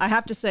art way, and- I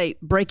have to say,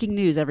 breaking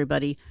news,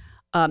 everybody.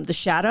 The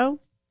Shadow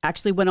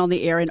actually went on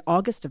the air in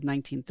August of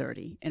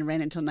 1930 and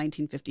ran until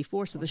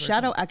 1954. So The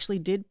Shadow actually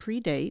did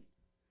predate.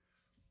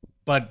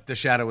 but The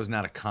Shadow was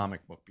not a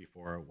comic book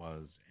before it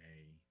was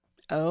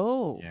a.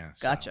 Oh, Yeah,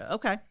 so- gotcha.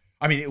 Okay.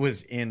 I mean, it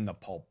was in the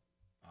pulp.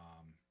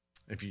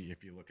 If you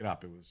look it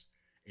up, it was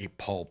a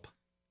pulp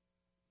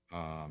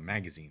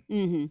magazine,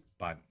 Mm-hmm.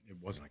 but it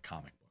wasn't a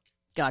comic book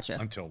Gotcha.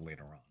 until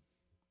later on.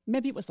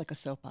 Maybe it was like a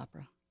soap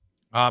opera.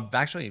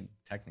 Actually,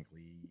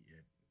 technically,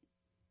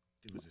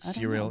 it was a I don't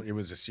serial. know. It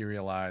was a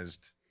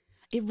serialized.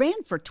 It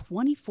ran for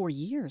 24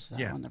 years, though.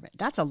 Yeah.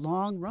 That's a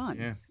long run.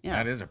 Yeah, Yeah.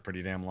 that is a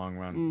pretty damn long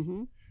run.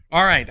 Mm-hmm.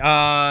 All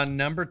right,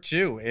 number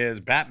 2 is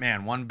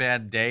Batman: One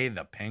Bad Day,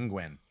 the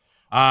Penguin.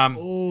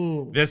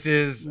 This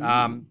is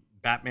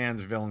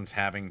Batman's villains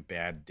having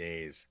bad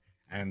days,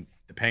 and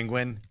the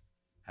Penguin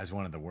has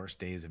one of the worst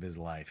days of his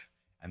life,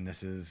 and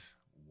this is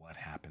what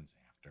happens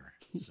after.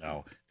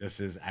 So this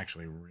is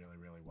actually really,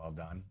 really well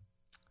done.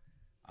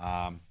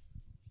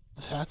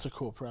 That's a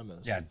cool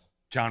premise. Yeah,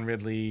 John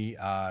Ridley,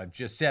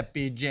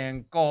 Giuseppe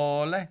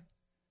Giancole,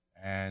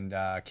 and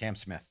Cam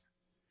Smith.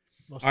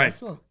 Most All right.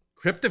 excellent.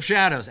 Crypt of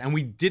Shadows, and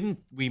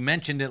we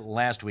mentioned it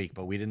last week,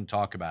 but we didn't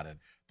talk about it.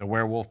 The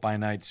Werewolf by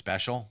Night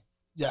special.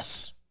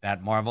 Yes.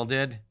 that Marvel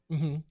did.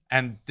 Mm-hmm.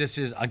 And this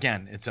is,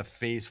 again, it's a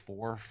phase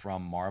 4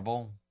 from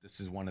Marvel. This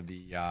is one of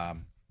the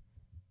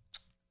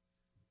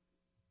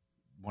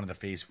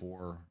phase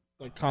 4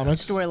 Like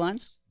comics.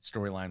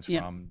 Storylines.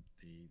 Yeah. from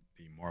the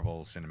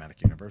Marvel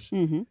Cinematic Universe.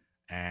 Mm-hmm.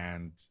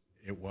 And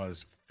it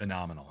was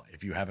phenomenal.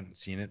 If you haven't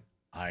seen it,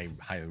 I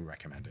highly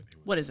recommend it.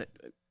 What is it?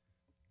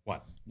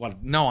 What?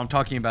 No, I'm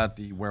talking about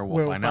the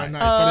Werewolf by Night.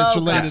 But it's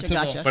related gotcha, to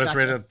gotcha. this. But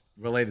it's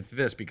related to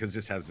this because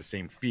this has the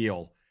same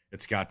feel.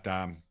 It's got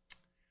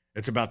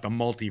it's about the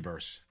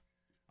multiverse.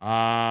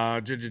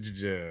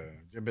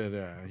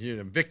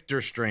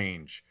 Victor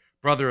Strange,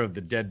 brother of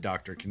the dead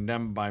Doctor,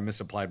 condemned by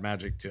misapplied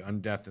magic to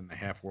undeath in the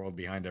half world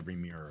behind every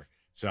mirror.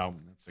 So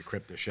it's the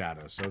Crypt of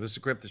Shadows. So this is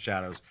Crypt of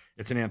Shadows.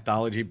 It's an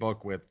anthology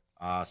book with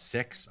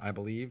 6, I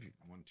believe.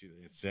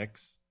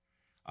 6.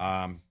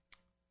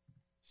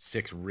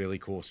 6 really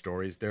cool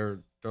stories. They're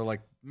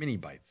like mini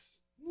bites.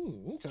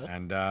 Ooh, okay.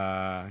 And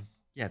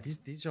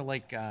these are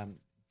like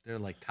they're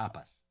like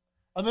tapas.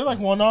 Are they like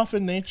one-off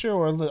in nature,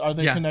 or are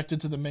they Yeah.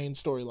 connected to the main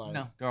storyline?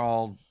 No, they're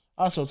all.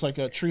 So it's like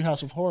a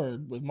Treehouse of Horror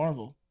with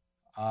Marvel.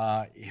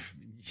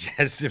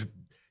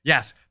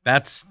 Yes,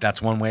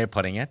 that's one way of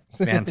putting it.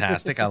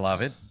 Fantastic, I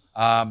love it.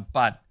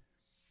 But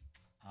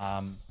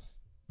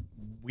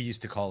we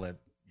used to call it,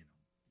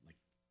 like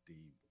the.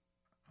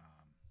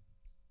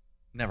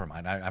 Never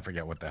mind, I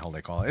forget what the hell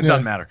they call it. It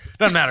doesn't matter.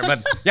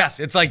 But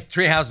yes, it's like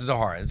Treehouses of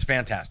Horror. It's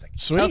fantastic.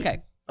 Sweet.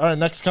 Okay. All right,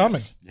 next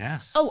comic.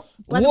 Yes. Oh,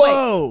 by the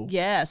Whoa. way,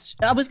 yes.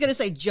 I was going to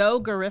say Joe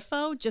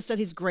Garifo just said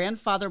his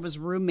grandfather was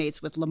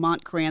roommates with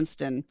Lamont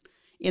Cranston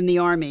in the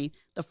Army.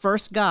 The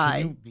first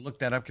guy Can you look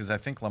that up? Because I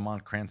think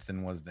Lamont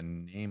Cranston was the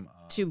name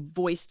of. to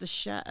voice the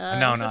Shadow.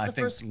 No, I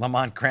think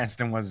Lamont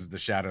Cranston was the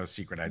Shadow's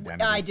secret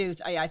identity.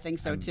 I think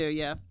so too.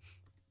 Yeah.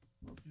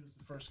 He was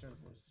the first guy to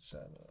voice the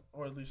Shadow,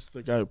 or at least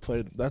the guy who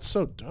played. That's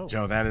so dope.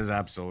 Joe, that is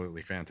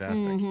absolutely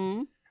fantastic.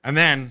 Mm-hmm. And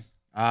then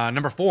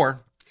number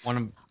 4, one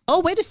of. Oh,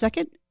 wait a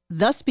second.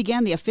 Thus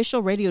began the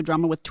official radio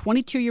drama with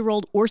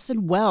 22-year-old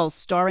Orson Welles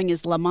starring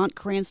as Lamont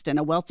Cranston,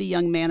 a wealthy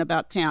young man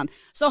about town.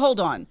 So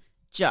hold on,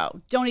 Joe.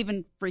 Don't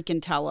even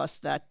freaking tell us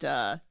that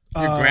Your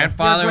your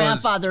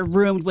grandfather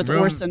roomed with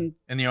Orson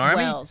in the Army.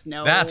 Welles.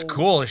 No, That's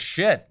cool as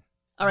shit.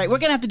 All right, we're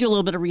gonna have to do a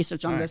little bit of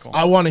research on All right, this. cool.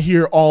 I want to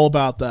hear all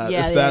about that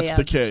Yeah, if yeah, that's yeah.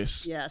 the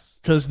case. Yes.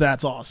 Because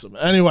that's awesome.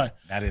 Anyway.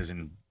 That is,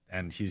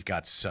 and he's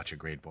got such a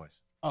great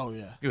voice. Oh,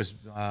 yeah. He was,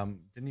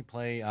 didn't he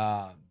play?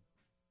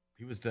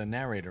 He was the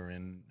narrator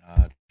in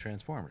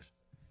Transformers.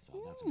 So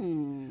that's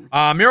amazing.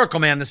 Miracle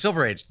Man: The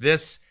Silver Age.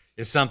 This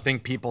is something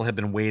people have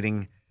been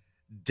waiting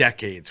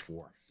decades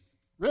for.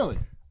 Really?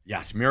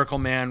 Yes, Miracle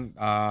Man.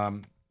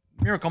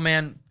 Miracle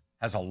Man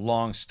has a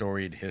long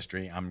storied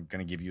history. I'm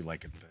going to give you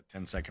like a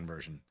 10-second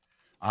version.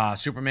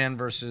 Superman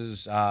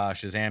versus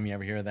Shazam. You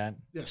ever hear of that?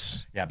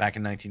 Yes. Yeah, back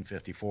in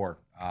 1954,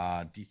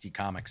 DC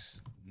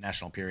Comics,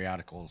 National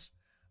Periodicals,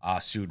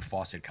 sued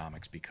Fawcett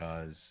Comics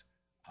because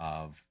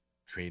of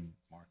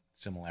trademark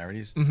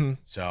similarities. Mm-hmm.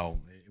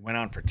 So it went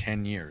on for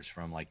 10 years,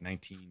 from like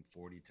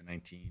 1940 to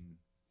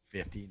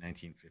 1950,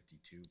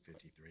 1952,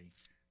 53,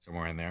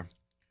 somewhere in there.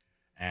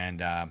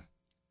 And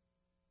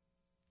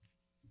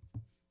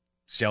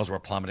sales were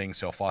plummeting,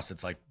 so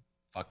Fawcett's like,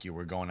 fuck you,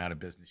 we're going out of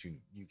business.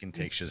 You can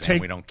take Shazam,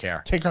 we don't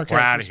care. Take our We're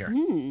out of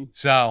characters. here.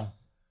 So,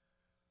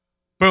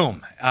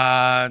 boom.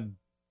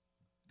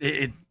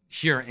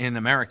 Here in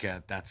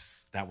America,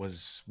 that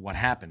was what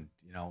happened.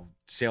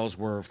 Sales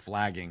were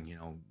flagging.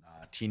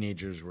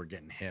 Teenagers were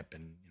getting hip,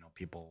 and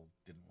people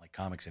didn't like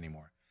comics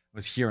anymore. It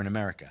was here in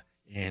America.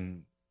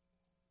 In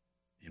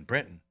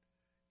Britain,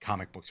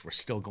 comic books were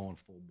still going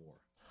full bore,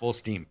 full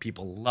steam.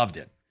 People loved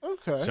it.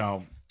 Okay.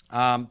 So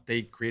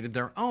they created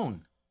their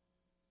own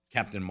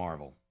Captain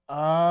Marvel. It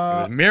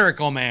was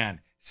Miracle Man.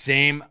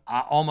 Same,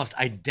 almost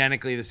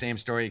identically the same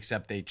story,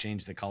 except they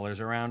changed the colors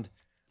around,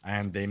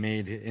 and they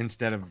made,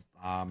 instead of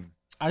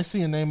I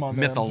see a name on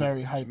there. I'm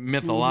very hyped.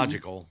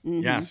 mythological.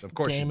 Mm-hmm. Yes, of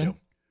course you Gaiman? do.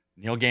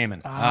 Neil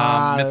Gaiman. There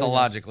we go.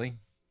 Mythologically.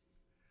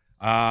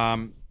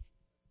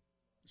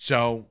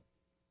 So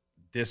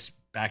this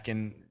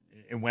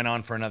it went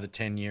on for another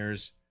 10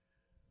 years.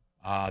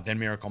 Then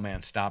Miracle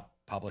Man stopped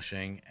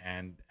publishing,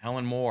 and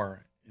Alan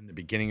Moore, in the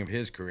beginning of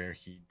his career,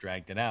 he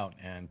dragged it out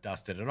and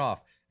dusted it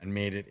off and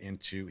made it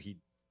into, he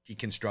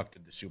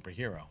deconstructed the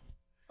superhero.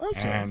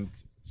 Okay. And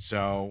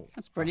so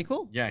That's pretty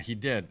cool. yeah, he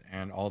did.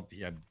 And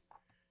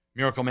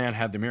Miracle Man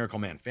had the Miracle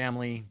Man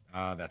family.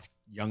 That's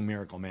young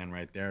Miracle Man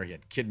right there. He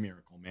had Kid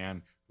Miracle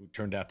Man, who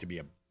turned out to be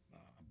a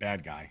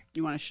bad guy.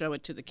 You want to show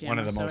it to the camera? One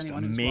of the so most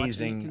anyone who's watching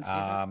amazing can see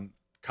that?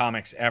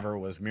 comics ever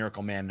was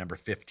Miracle Man number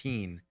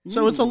 15.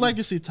 So it's a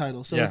legacy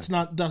title. So Yeah.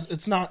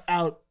 it's not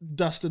out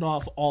dusted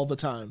off all the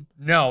time.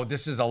 No,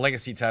 this is a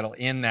legacy title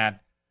in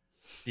that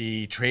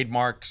the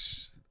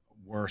trademarks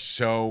were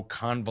so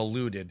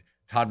convoluted.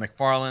 Todd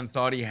McFarlane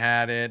thought he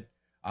had it.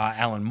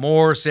 Alan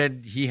Moore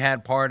said he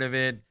had part of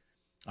it.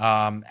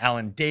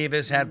 Alan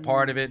Davis had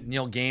part of it.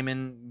 Neil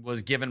Gaiman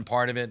was given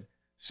part of it.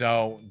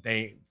 So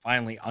they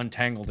finally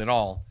untangled it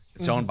all.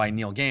 It's owned by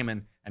Neil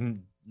Gaiman,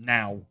 and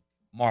now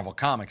Marvel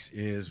Comics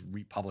is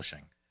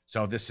republishing.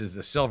 So this is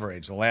the Silver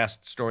Age. The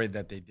last story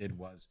that they did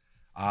was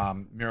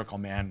Miracle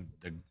Man,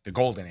 the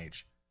Golden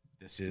Age.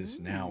 This is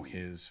now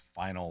his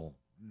final.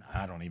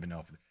 I don't even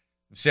know if the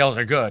sales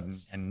are good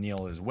and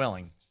Neil is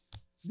willing.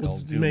 They'll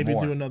do maybe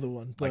more, do another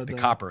one, like the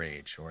Copper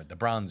Age or the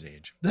Bronze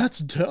Age. That's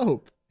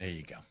dope. There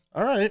you go.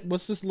 All right,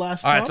 what's this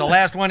last? All right, so the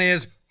last one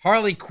is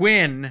Harley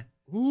Quinn,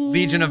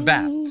 Legion of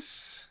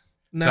Bats.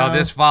 So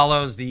this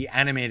follows the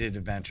animated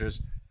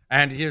adventures,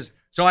 and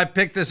so I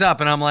picked this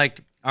up, and I'm like,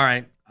 all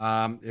right,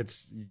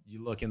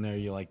 you look in there,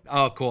 you're like,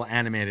 oh, cool,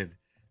 animated,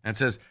 and it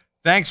says,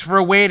 thanks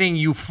for waiting,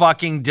 you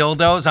fucking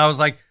dildos. I was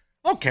like,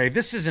 okay,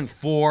 this isn't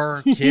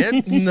for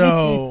kids.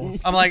 No,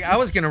 I'm like, I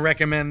was gonna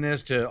recommend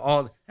this to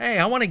all. Hey,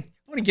 I want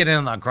to get in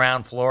on the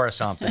ground floor or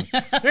something.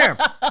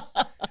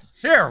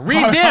 Here,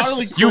 read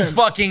this, you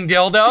fucking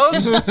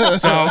dildos.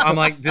 So I'm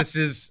like, this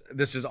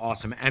is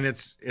awesome, and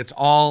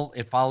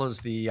it follows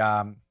the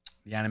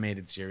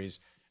animated series,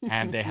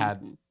 and they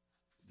had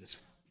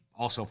this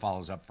also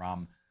follows up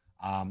from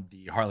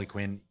the Harley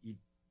Quinn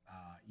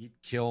Eat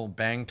Kill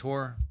Bang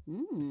tour.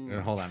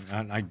 Hold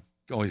on, I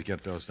always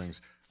get those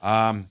things.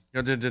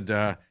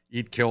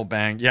 Eat Kill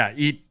Bang, yeah,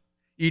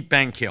 Eat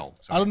Bang Kill.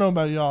 Sorry. I don't know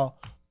about y'all,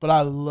 but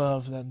I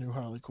love that new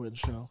Harley Quinn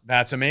show.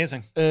 That's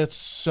amazing. It's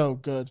so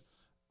good.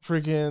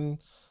 Freaking,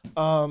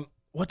 oh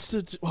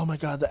my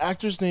God, the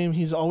actor's name,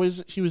 he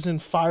was in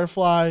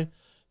Firefly.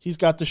 He's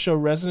got the show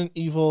Resident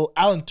Evil.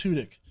 Alan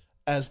Tudyk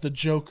as the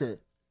Joker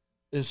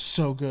is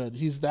so good.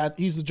 He's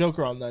the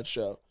Joker on that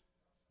show.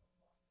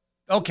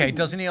 Okay,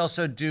 doesn't he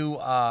also do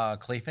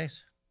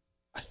Clayface?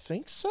 I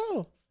think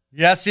so.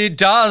 Yes, he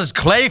does.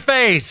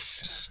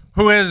 Clayface,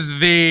 who is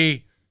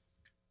the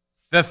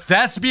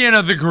thespian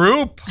of the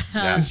group.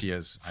 Yes, he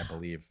is, I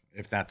believe.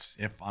 If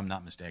I'm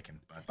not mistaken.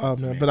 Oh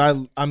man, but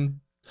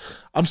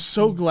I'm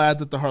so glad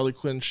that the Harley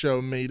Quinn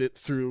show made it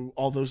through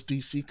all those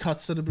DC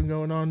cuts that have been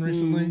going on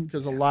recently,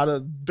 because a lot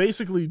of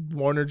basically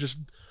Warner just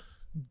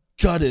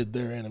gutted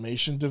their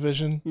animation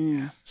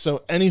division.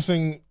 So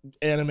anything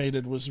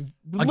animated was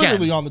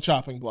literally on the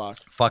chopping block.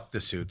 Fuck the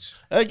suits.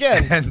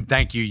 Again. And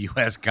thank you,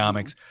 U.S.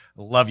 Comics.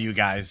 Love you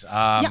guys.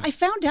 Yeah, I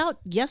found out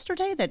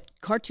yesterday that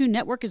Cartoon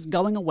Network is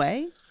going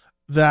away.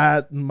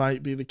 That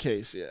might be the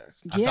case, yeah.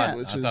 Yeah.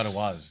 I thought it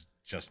was.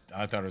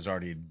 I thought it was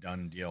already a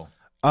done deal.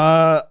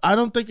 I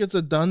don't think it's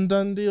a done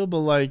deal, but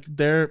like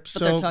they're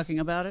talking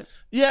about it.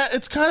 Yeah,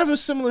 it's kind of a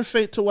similar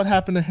fate to what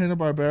happened to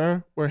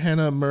Hanna-Barbera, where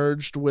Hanna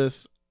merged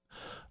with,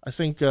 I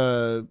think,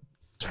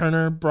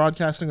 Turner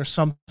Broadcasting or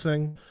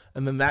something,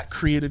 and then that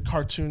created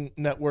Cartoon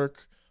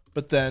Network.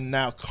 But then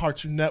now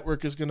Cartoon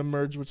Network is going to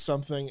merge with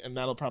something, and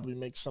that'll probably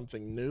make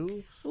something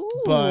new.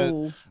 Ooh.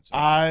 But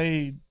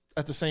I,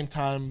 at the same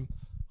time,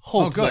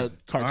 hope good.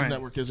 that Cartoon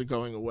Network isn't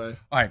going away.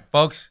 All right,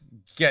 folks,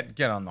 get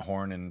on the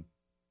horn and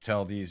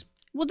tell these.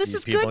 Well, this these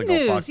is people good to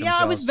go fuck news. Yeah,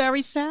 I was themselves.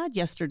 very sad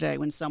yesterday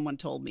when someone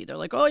told me. They're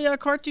like, oh, yeah,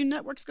 Cartoon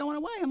Network's going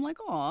away. I'm like,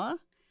 aw,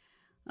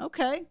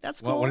 okay,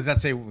 that's cool. What does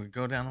that say?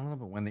 Go down a little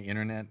bit. When the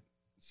internet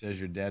says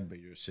you're dead, but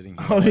you're sitting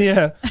here. Oh,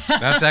 yeah.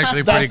 That's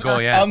actually pretty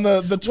cool, yeah. On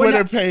the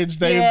Twitter page,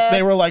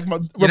 they were like,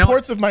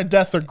 reports of my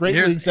death are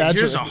greatly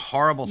exaggerated. Here's a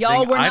horrible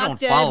Y'all, thing. we're I not don't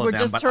dead. follow We're them,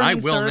 just but turning I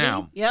will 30.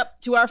 now.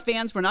 Yep. To our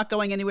fans, we're not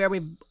going anywhere.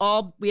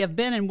 We have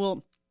been and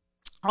will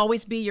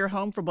always be your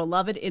home for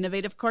beloved,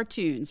 innovative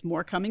cartoons.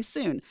 More coming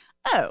soon.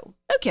 Oh,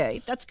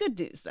 okay. That's good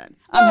news then.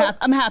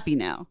 I'm happy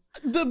now.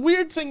 The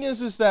weird thing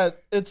is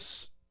that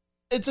it's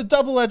a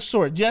double-edged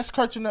sword. Yes,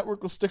 Cartoon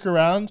Network will stick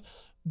around,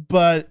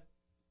 but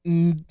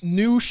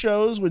new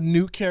shows with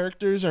new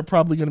characters are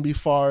probably going to be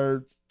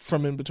far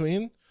from in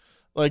between.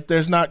 Like,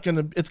 it's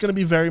going to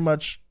be very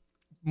much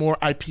more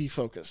IP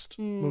focused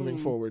moving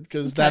forward,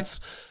 because that's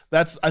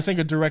I think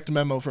a direct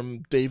memo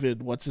from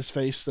David what's his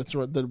face that's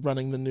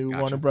running the new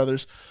Warner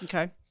Brothers.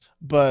 Okay.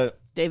 But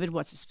David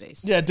what's his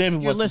face? Yeah,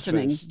 David You're what's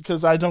listening. his face,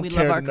 because I don't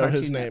care to know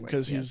his Cartoon name, Network,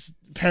 because yeah. he's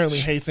apparently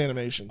hates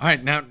animation. All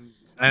right, now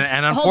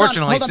and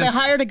unfortunately, hold on. They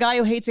hired a guy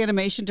who hates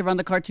animation to run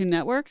the Cartoon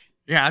Network.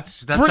 Yeah,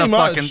 that's Pretty a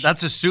much. fucking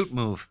that's a suit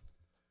move.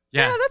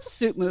 Yeah, that's a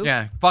suit move.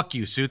 Yeah, fuck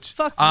you, suits.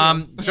 Fuck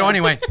you. So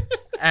anyway,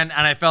 and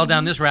I fell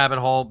down this rabbit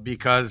hole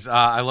because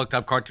I looked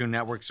up Cartoon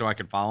Network so I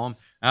could follow them.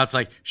 Now it's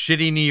like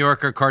shitty New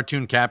Yorker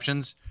cartoon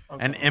captions.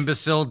 Okay. An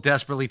imbecile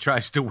desperately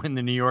tries to win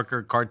the New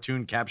Yorker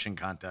cartoon caption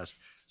contest.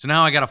 So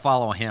now I got to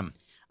follow him.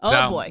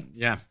 Oh boy.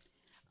 Yeah.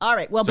 All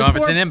right. Well, so if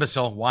it's an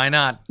imbecile, why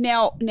not?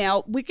 Now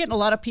we're getting a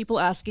lot of people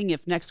asking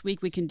if next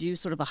week we can do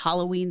sort of a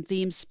Halloween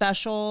themed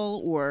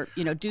special, or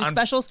do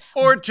specials.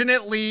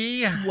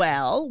 Fortunately,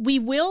 well, we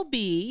will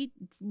be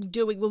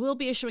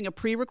issuing a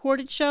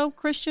pre-recorded show.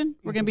 Christian,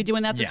 we're going to be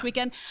doing that this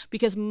weekend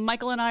because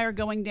Michael and I are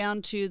going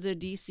down to the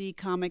DC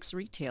Comics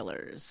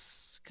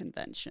Retailers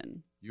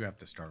Convention. You have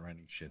to start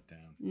writing shit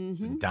down.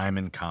 It's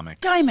Diamond Comics.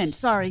 Diamond.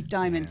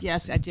 Yeah.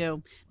 Yes, I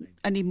do.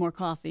 I need more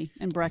coffee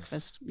and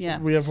breakfast. Yeah.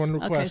 We have one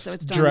request. Okay, so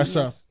it's dress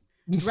up.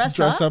 Dress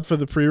up for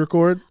the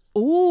pre-record.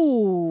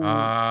 Ooh.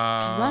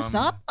 Dress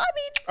up? I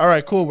mean. All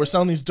right, cool. We're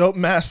selling these dope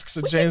masks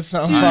at Jane's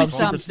Silent Bob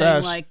Secret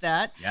Stash. Like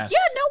that. Yes. Yeah,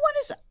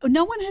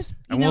 no one has.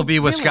 And we'll be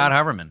with Scott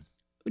Haverman.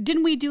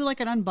 Didn't we do like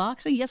an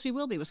unboxing? Yes, we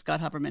will be with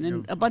Scott Huberman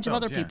and a bunch of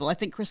other yeah. people. I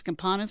think Chris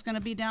Campana is going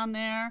to be down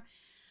there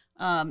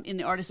in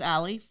the Artist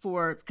Alley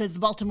because the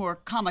Baltimore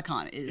Comic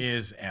Con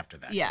Is after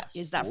that. yeah, yes.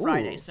 is that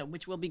Friday. So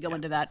which we'll be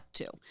going to that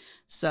too.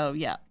 So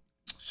yeah,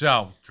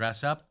 So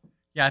dress up.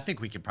 Yeah, I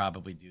think we could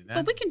probably do that.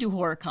 but we can do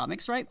horror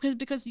comics, right?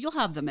 Because you'll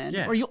have them in,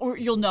 Yeah. or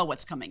you'll know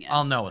what's coming in.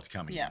 I'll know what's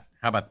coming. Yeah. in.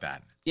 How about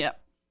that? Yeah.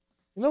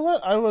 You know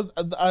what?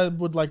 I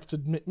would like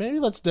to maybe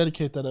let's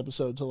dedicate that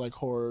episode to like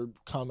horror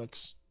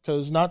comics,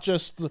 because not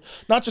just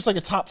like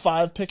a top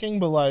 5 picking,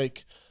 but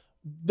like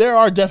there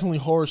are definitely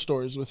horror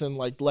stories within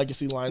like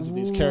legacy lines of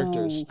these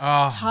characters.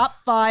 Oh,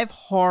 Top 5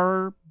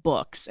 horror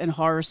books and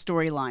horror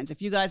storylines.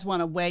 If you guys want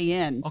to weigh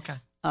in, okay.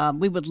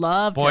 we would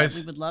love Boys,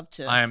 to. We would love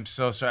to. I am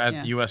so sorry. At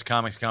Yeah. the U.S.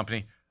 Comics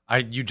Company,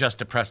 you just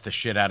depressed the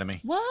shit out of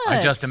me. What?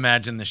 I just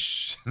imagined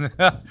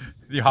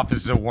the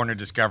offices of Warner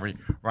Discovery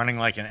running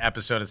like an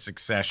episode of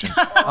Succession.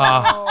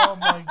 Oh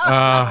my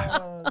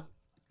god!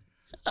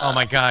 Oh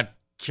my God,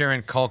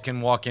 Kieran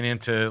Culkin walking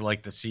into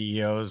like the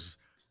CEO's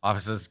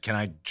offices. Can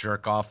I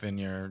jerk off in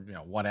your,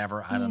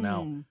 whatever? I don't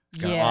know.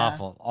 It's kind of yeah.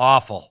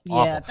 awful.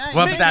 Yeah,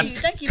 Well,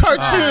 thank you. Cartoons. For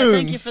that.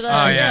 Thank you for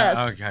that. Oh yeah.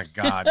 Yes. Okay.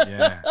 God.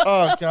 Yeah.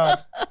 Oh god!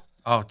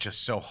 Oh,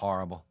 just so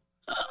horrible.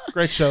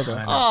 Great show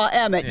though. Oh,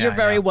 Emmett, Yeah, you're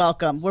very yeah.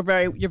 welcome.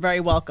 You're very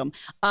welcome.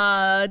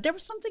 There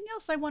was something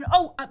else I wanted.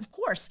 Oh, of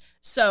course.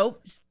 So,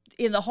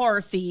 in the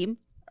horror theme,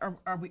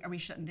 are we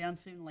shutting down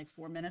soon? In like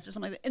 4 minutes or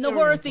something like that. In the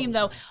horror theme,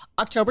 though,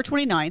 October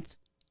 29th,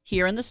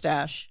 here in the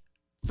Stash,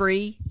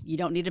 free. You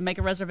don't need to make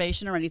a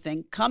reservation or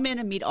anything. Come in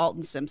and meet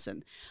Alton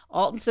Simpson.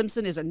 Alton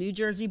Simpson is a New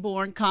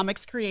Jersey-born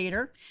comics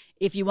creator.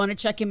 If you want to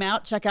check him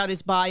out, check out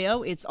his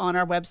bio. It's on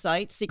our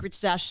website,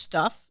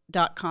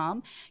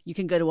 secretstashstuff.com. You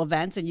can go to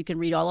events and you can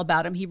read all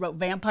about him. He wrote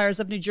Vampires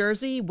of New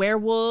Jersey,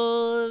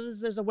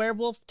 Werewolves. There's a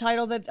werewolf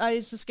title that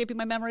is escaping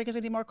my memory because I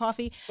need more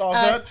coffee. All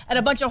good. And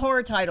a bunch of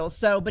horror titles.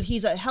 But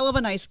he's a hell of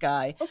a nice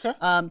guy. Okay.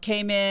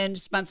 Came in,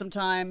 spent some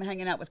time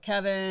hanging out with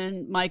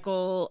Kevin,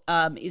 Michael.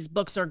 His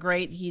books are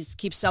great. He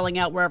keeps selling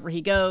out wherever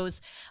he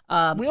goes. We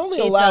only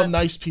it's allow a-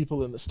 nice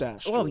people in the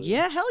Stash. Oh Julie.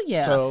 yeah, hell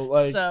yeah.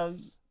 So,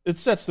 it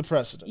sets the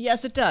precedent.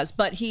 Yes, it does.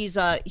 But he's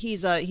a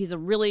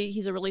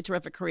really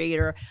terrific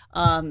creator.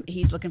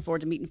 He's looking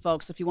forward to meeting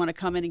folks. So if you want to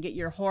come in and get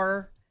your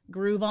horror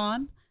groove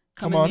on,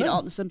 Come and on meet in.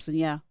 Alton Simpson.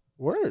 Yeah,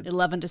 Word.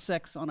 11 to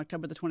 6 on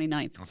October the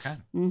 29th. Okay.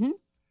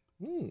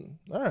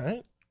 Mm-hmm. All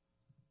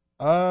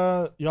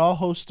right. Y'all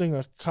hosting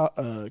a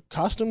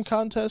costume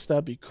contest?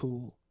 That'd be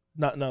cool.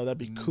 That'd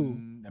be cool.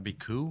 That'd be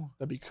cool.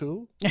 That'd be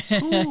cool.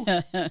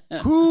 I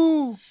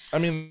Cool. I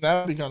mean,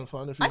 that'd be kind of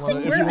fun if you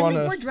want think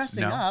to. we're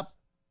dressing No. up.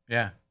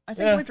 Yeah. I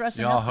think Yeah. we're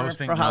dressing Y'all up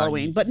hosting? for No,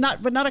 Halloween, you- but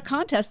not a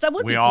contest. That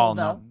would We be all cool,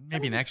 though. know. Maybe That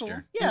would be next cool.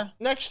 year. Yeah.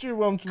 Next year,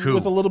 Cool.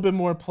 with a little bit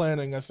more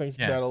planning, I think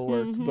Yeah. that'll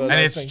work. Mhm. But And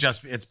I it's think,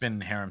 it's been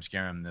harem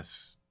scarum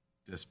this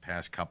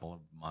past couple of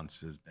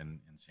months has been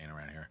insane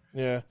around here.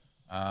 yeah.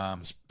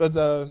 Um, But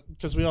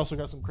because we also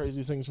got some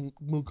crazy things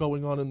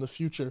going on in the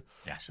future.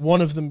 yes. One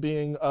of them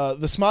being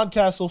the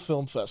Smodcastle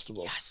Film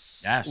Festival.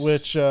 Yes.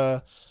 Which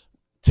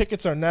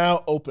tickets are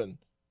now open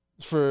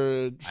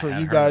for hadn't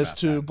you heard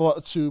guys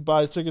about to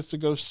buy tickets to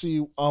go see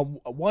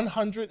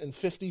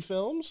 150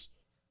 films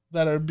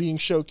that are being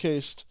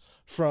showcased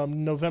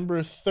from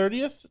November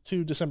 30th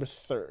to December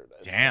 3rd.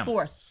 Damn.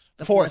 Fourth.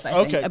 The Fourth, fourth. I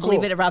think. okay, I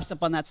believe cool. it wraps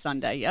up on that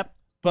Sunday. Yep.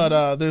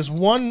 But there's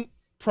one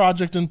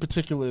project in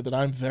particular that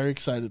I'm very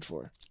excited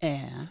for,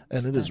 And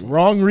and it is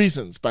Wrong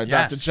Reasons by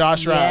Yes. Dr.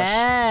 Josh Roush.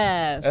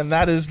 yes, And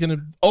that is going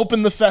to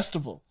open the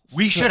festival.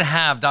 We So- should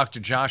have Dr.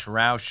 Josh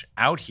Roush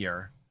out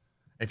here.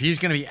 If he's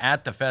going to be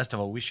at the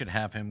festival, we should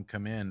have him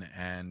come in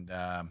and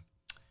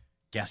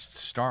guest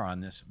star on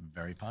this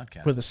very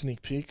podcast. with a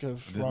sneak peek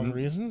of Wrong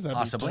Reasons. That'd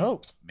Possibly. be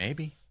dope.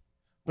 Maybe.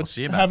 But We'll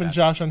see about having that.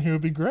 Josh on here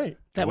would be great.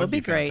 that would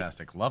be great.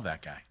 Fantastic. Love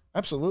that guy.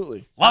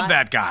 Absolutely. Love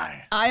that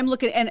guy. I'm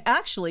looking, and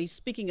actually,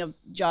 speaking of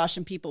Josh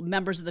and people,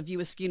 members of the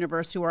View Askew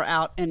universe who are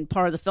out and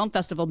part of the film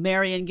festival,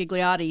 Marion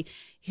Gigliotti,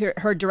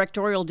 her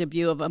directorial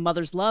debut of A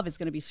Mother's Love is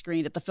going to be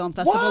screened at the film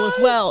festival as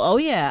What? well.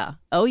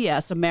 Oh yeah.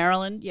 So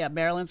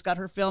Marilyn's got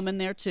her film in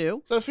there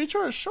too. Is that a feature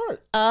or a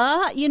short?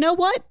 You know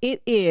what?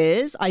 It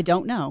is. I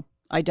don't know.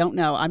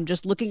 I'm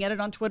just looking at it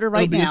on Twitter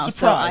right It'll be a now.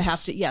 So I surprise.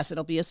 have to. Yes,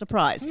 it'll be a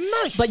surprise.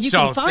 Nice. But you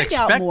so can find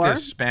expect out more. to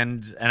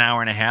spend an hour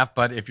and a half,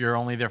 but if you're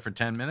only there for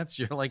 10 minutes,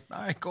 you're like, all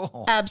right,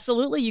 cool.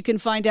 Absolutely. You can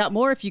find out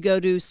more if you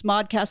go to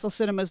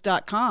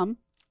smodcastlecinemas.com.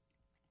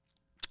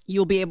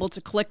 You'll be able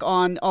to click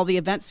on all the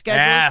event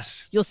schedules.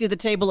 Yes. You'll see the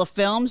table of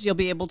films. You'll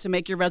be able to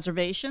make your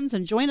reservations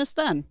and join us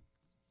then.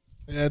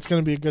 Yeah, it's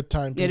going to be a good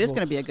time. It is people.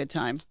 going to be a good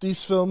time.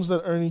 These films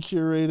that Ernie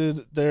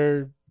curated,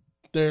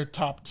 they're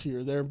top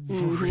tier. They're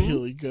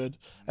really good.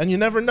 And you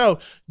never know.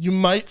 You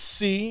might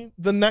see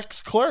the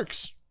next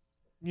Clerks.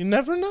 You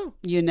never know.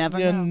 You never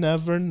You know.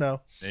 never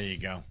know. There you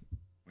go.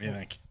 What do you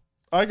think?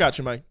 I got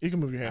you, Mike. You can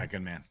move your Ah, hand.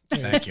 good man.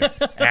 Thank you.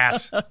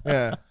 Ass.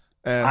 Yeah.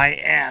 I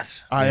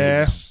ass. I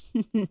ass.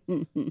 All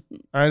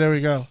right, there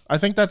we go. I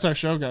think that's our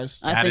show, guys.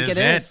 I think it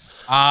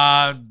is.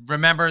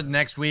 Remember,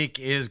 next week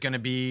is going to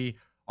be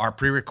our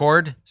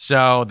pre-record,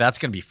 so that's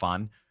going to be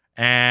fun.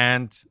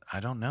 And I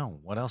don't know.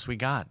 What else we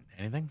got?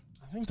 Anything?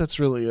 I think that's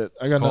really it.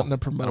 I got Cool. nothing to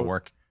promote. That'll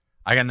work.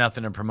 I got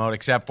nothing to promote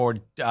except for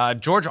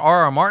George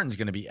R.R. Martin's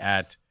going to be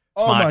at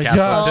Oh my Smodcastle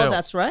God. Oh, too.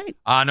 that's right.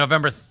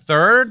 November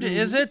 3rd,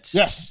 is it?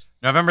 Yes.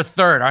 November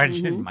 3rd. All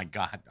right. My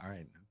God. All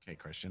right. Okay,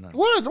 Christian.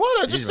 What?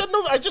 I just said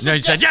no. I just No, said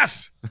you said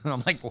yes.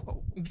 I'm like,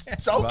 whoa.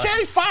 It's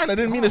okay, fine. I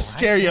didn't mean to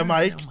scare you,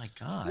 Mike. Oh, my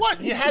God.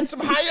 What? You had some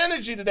high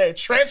energy today.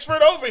 Transfer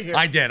it over here.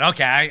 I did.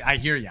 Okay, I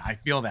hear you. I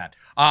feel that.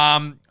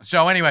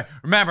 So anyway,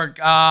 remember,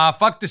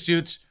 fuck the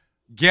suits.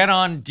 Get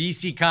on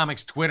DC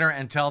Comics Twitter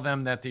and tell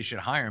them that they should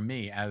hire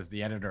me as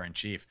the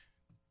editor-in-chief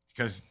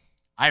because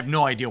I have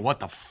no idea what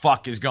the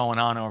fuck is going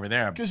on over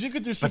there. Because you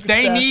could do But Secret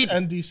they Stash need,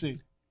 and DC.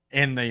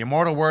 in the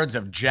immortal words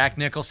of Jack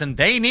Nicholson,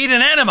 they need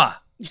an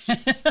enema. Good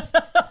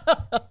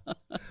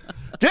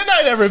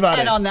night,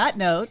 everybody. And on that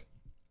note,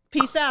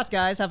 peace out,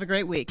 guys. Have a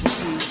great week.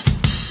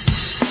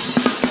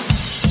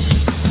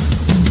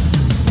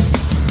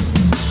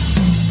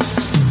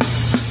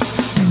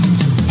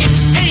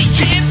 Hey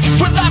kids,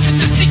 we're live at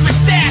the Secret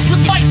Stash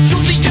with Mike,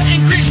 Julia, and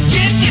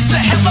Christian. It's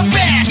a hella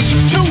bash.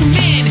 Tune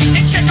in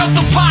and check out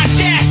the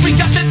podcast. We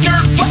got the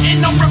nerd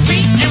button on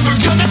repeat, and we're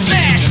gonna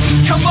smash.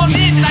 Come on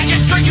in, I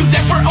assure you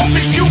that we're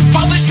open. Shoe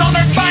polish on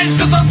our signs,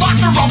 cause our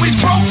locks are always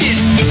broken.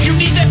 You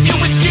need that view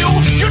askew?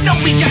 You know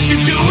we got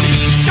you, dude.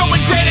 Showing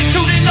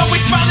gratitude and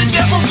always smiling,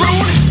 never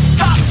rude.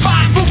 Top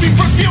 5 movie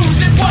reviews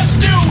and what's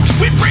new.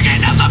 We bring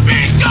in all the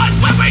big guns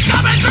when we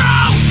coming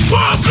through.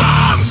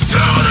 Welcome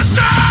to the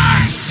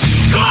stage.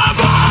 Come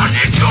on,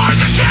 enjoy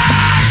the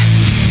cast.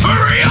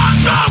 Hurry up,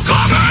 don't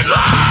come in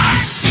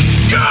last.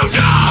 You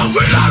know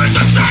we love it,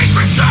 the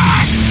sacred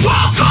stash.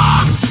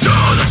 Welcome to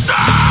the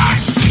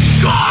stage.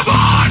 Come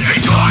on,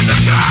 enjoy the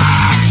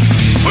cast.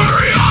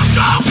 Hurry up,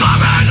 don't come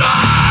in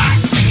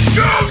last.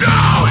 You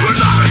know we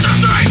love it, the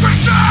sacred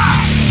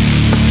stash.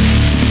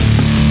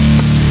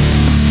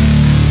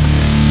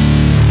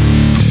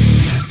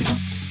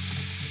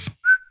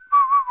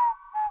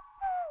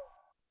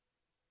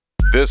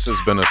 This has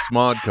been a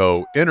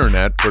Smodco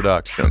Internet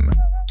production.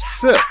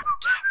 SIP.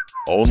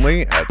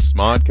 Only at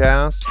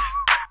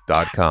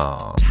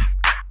smodcast.com.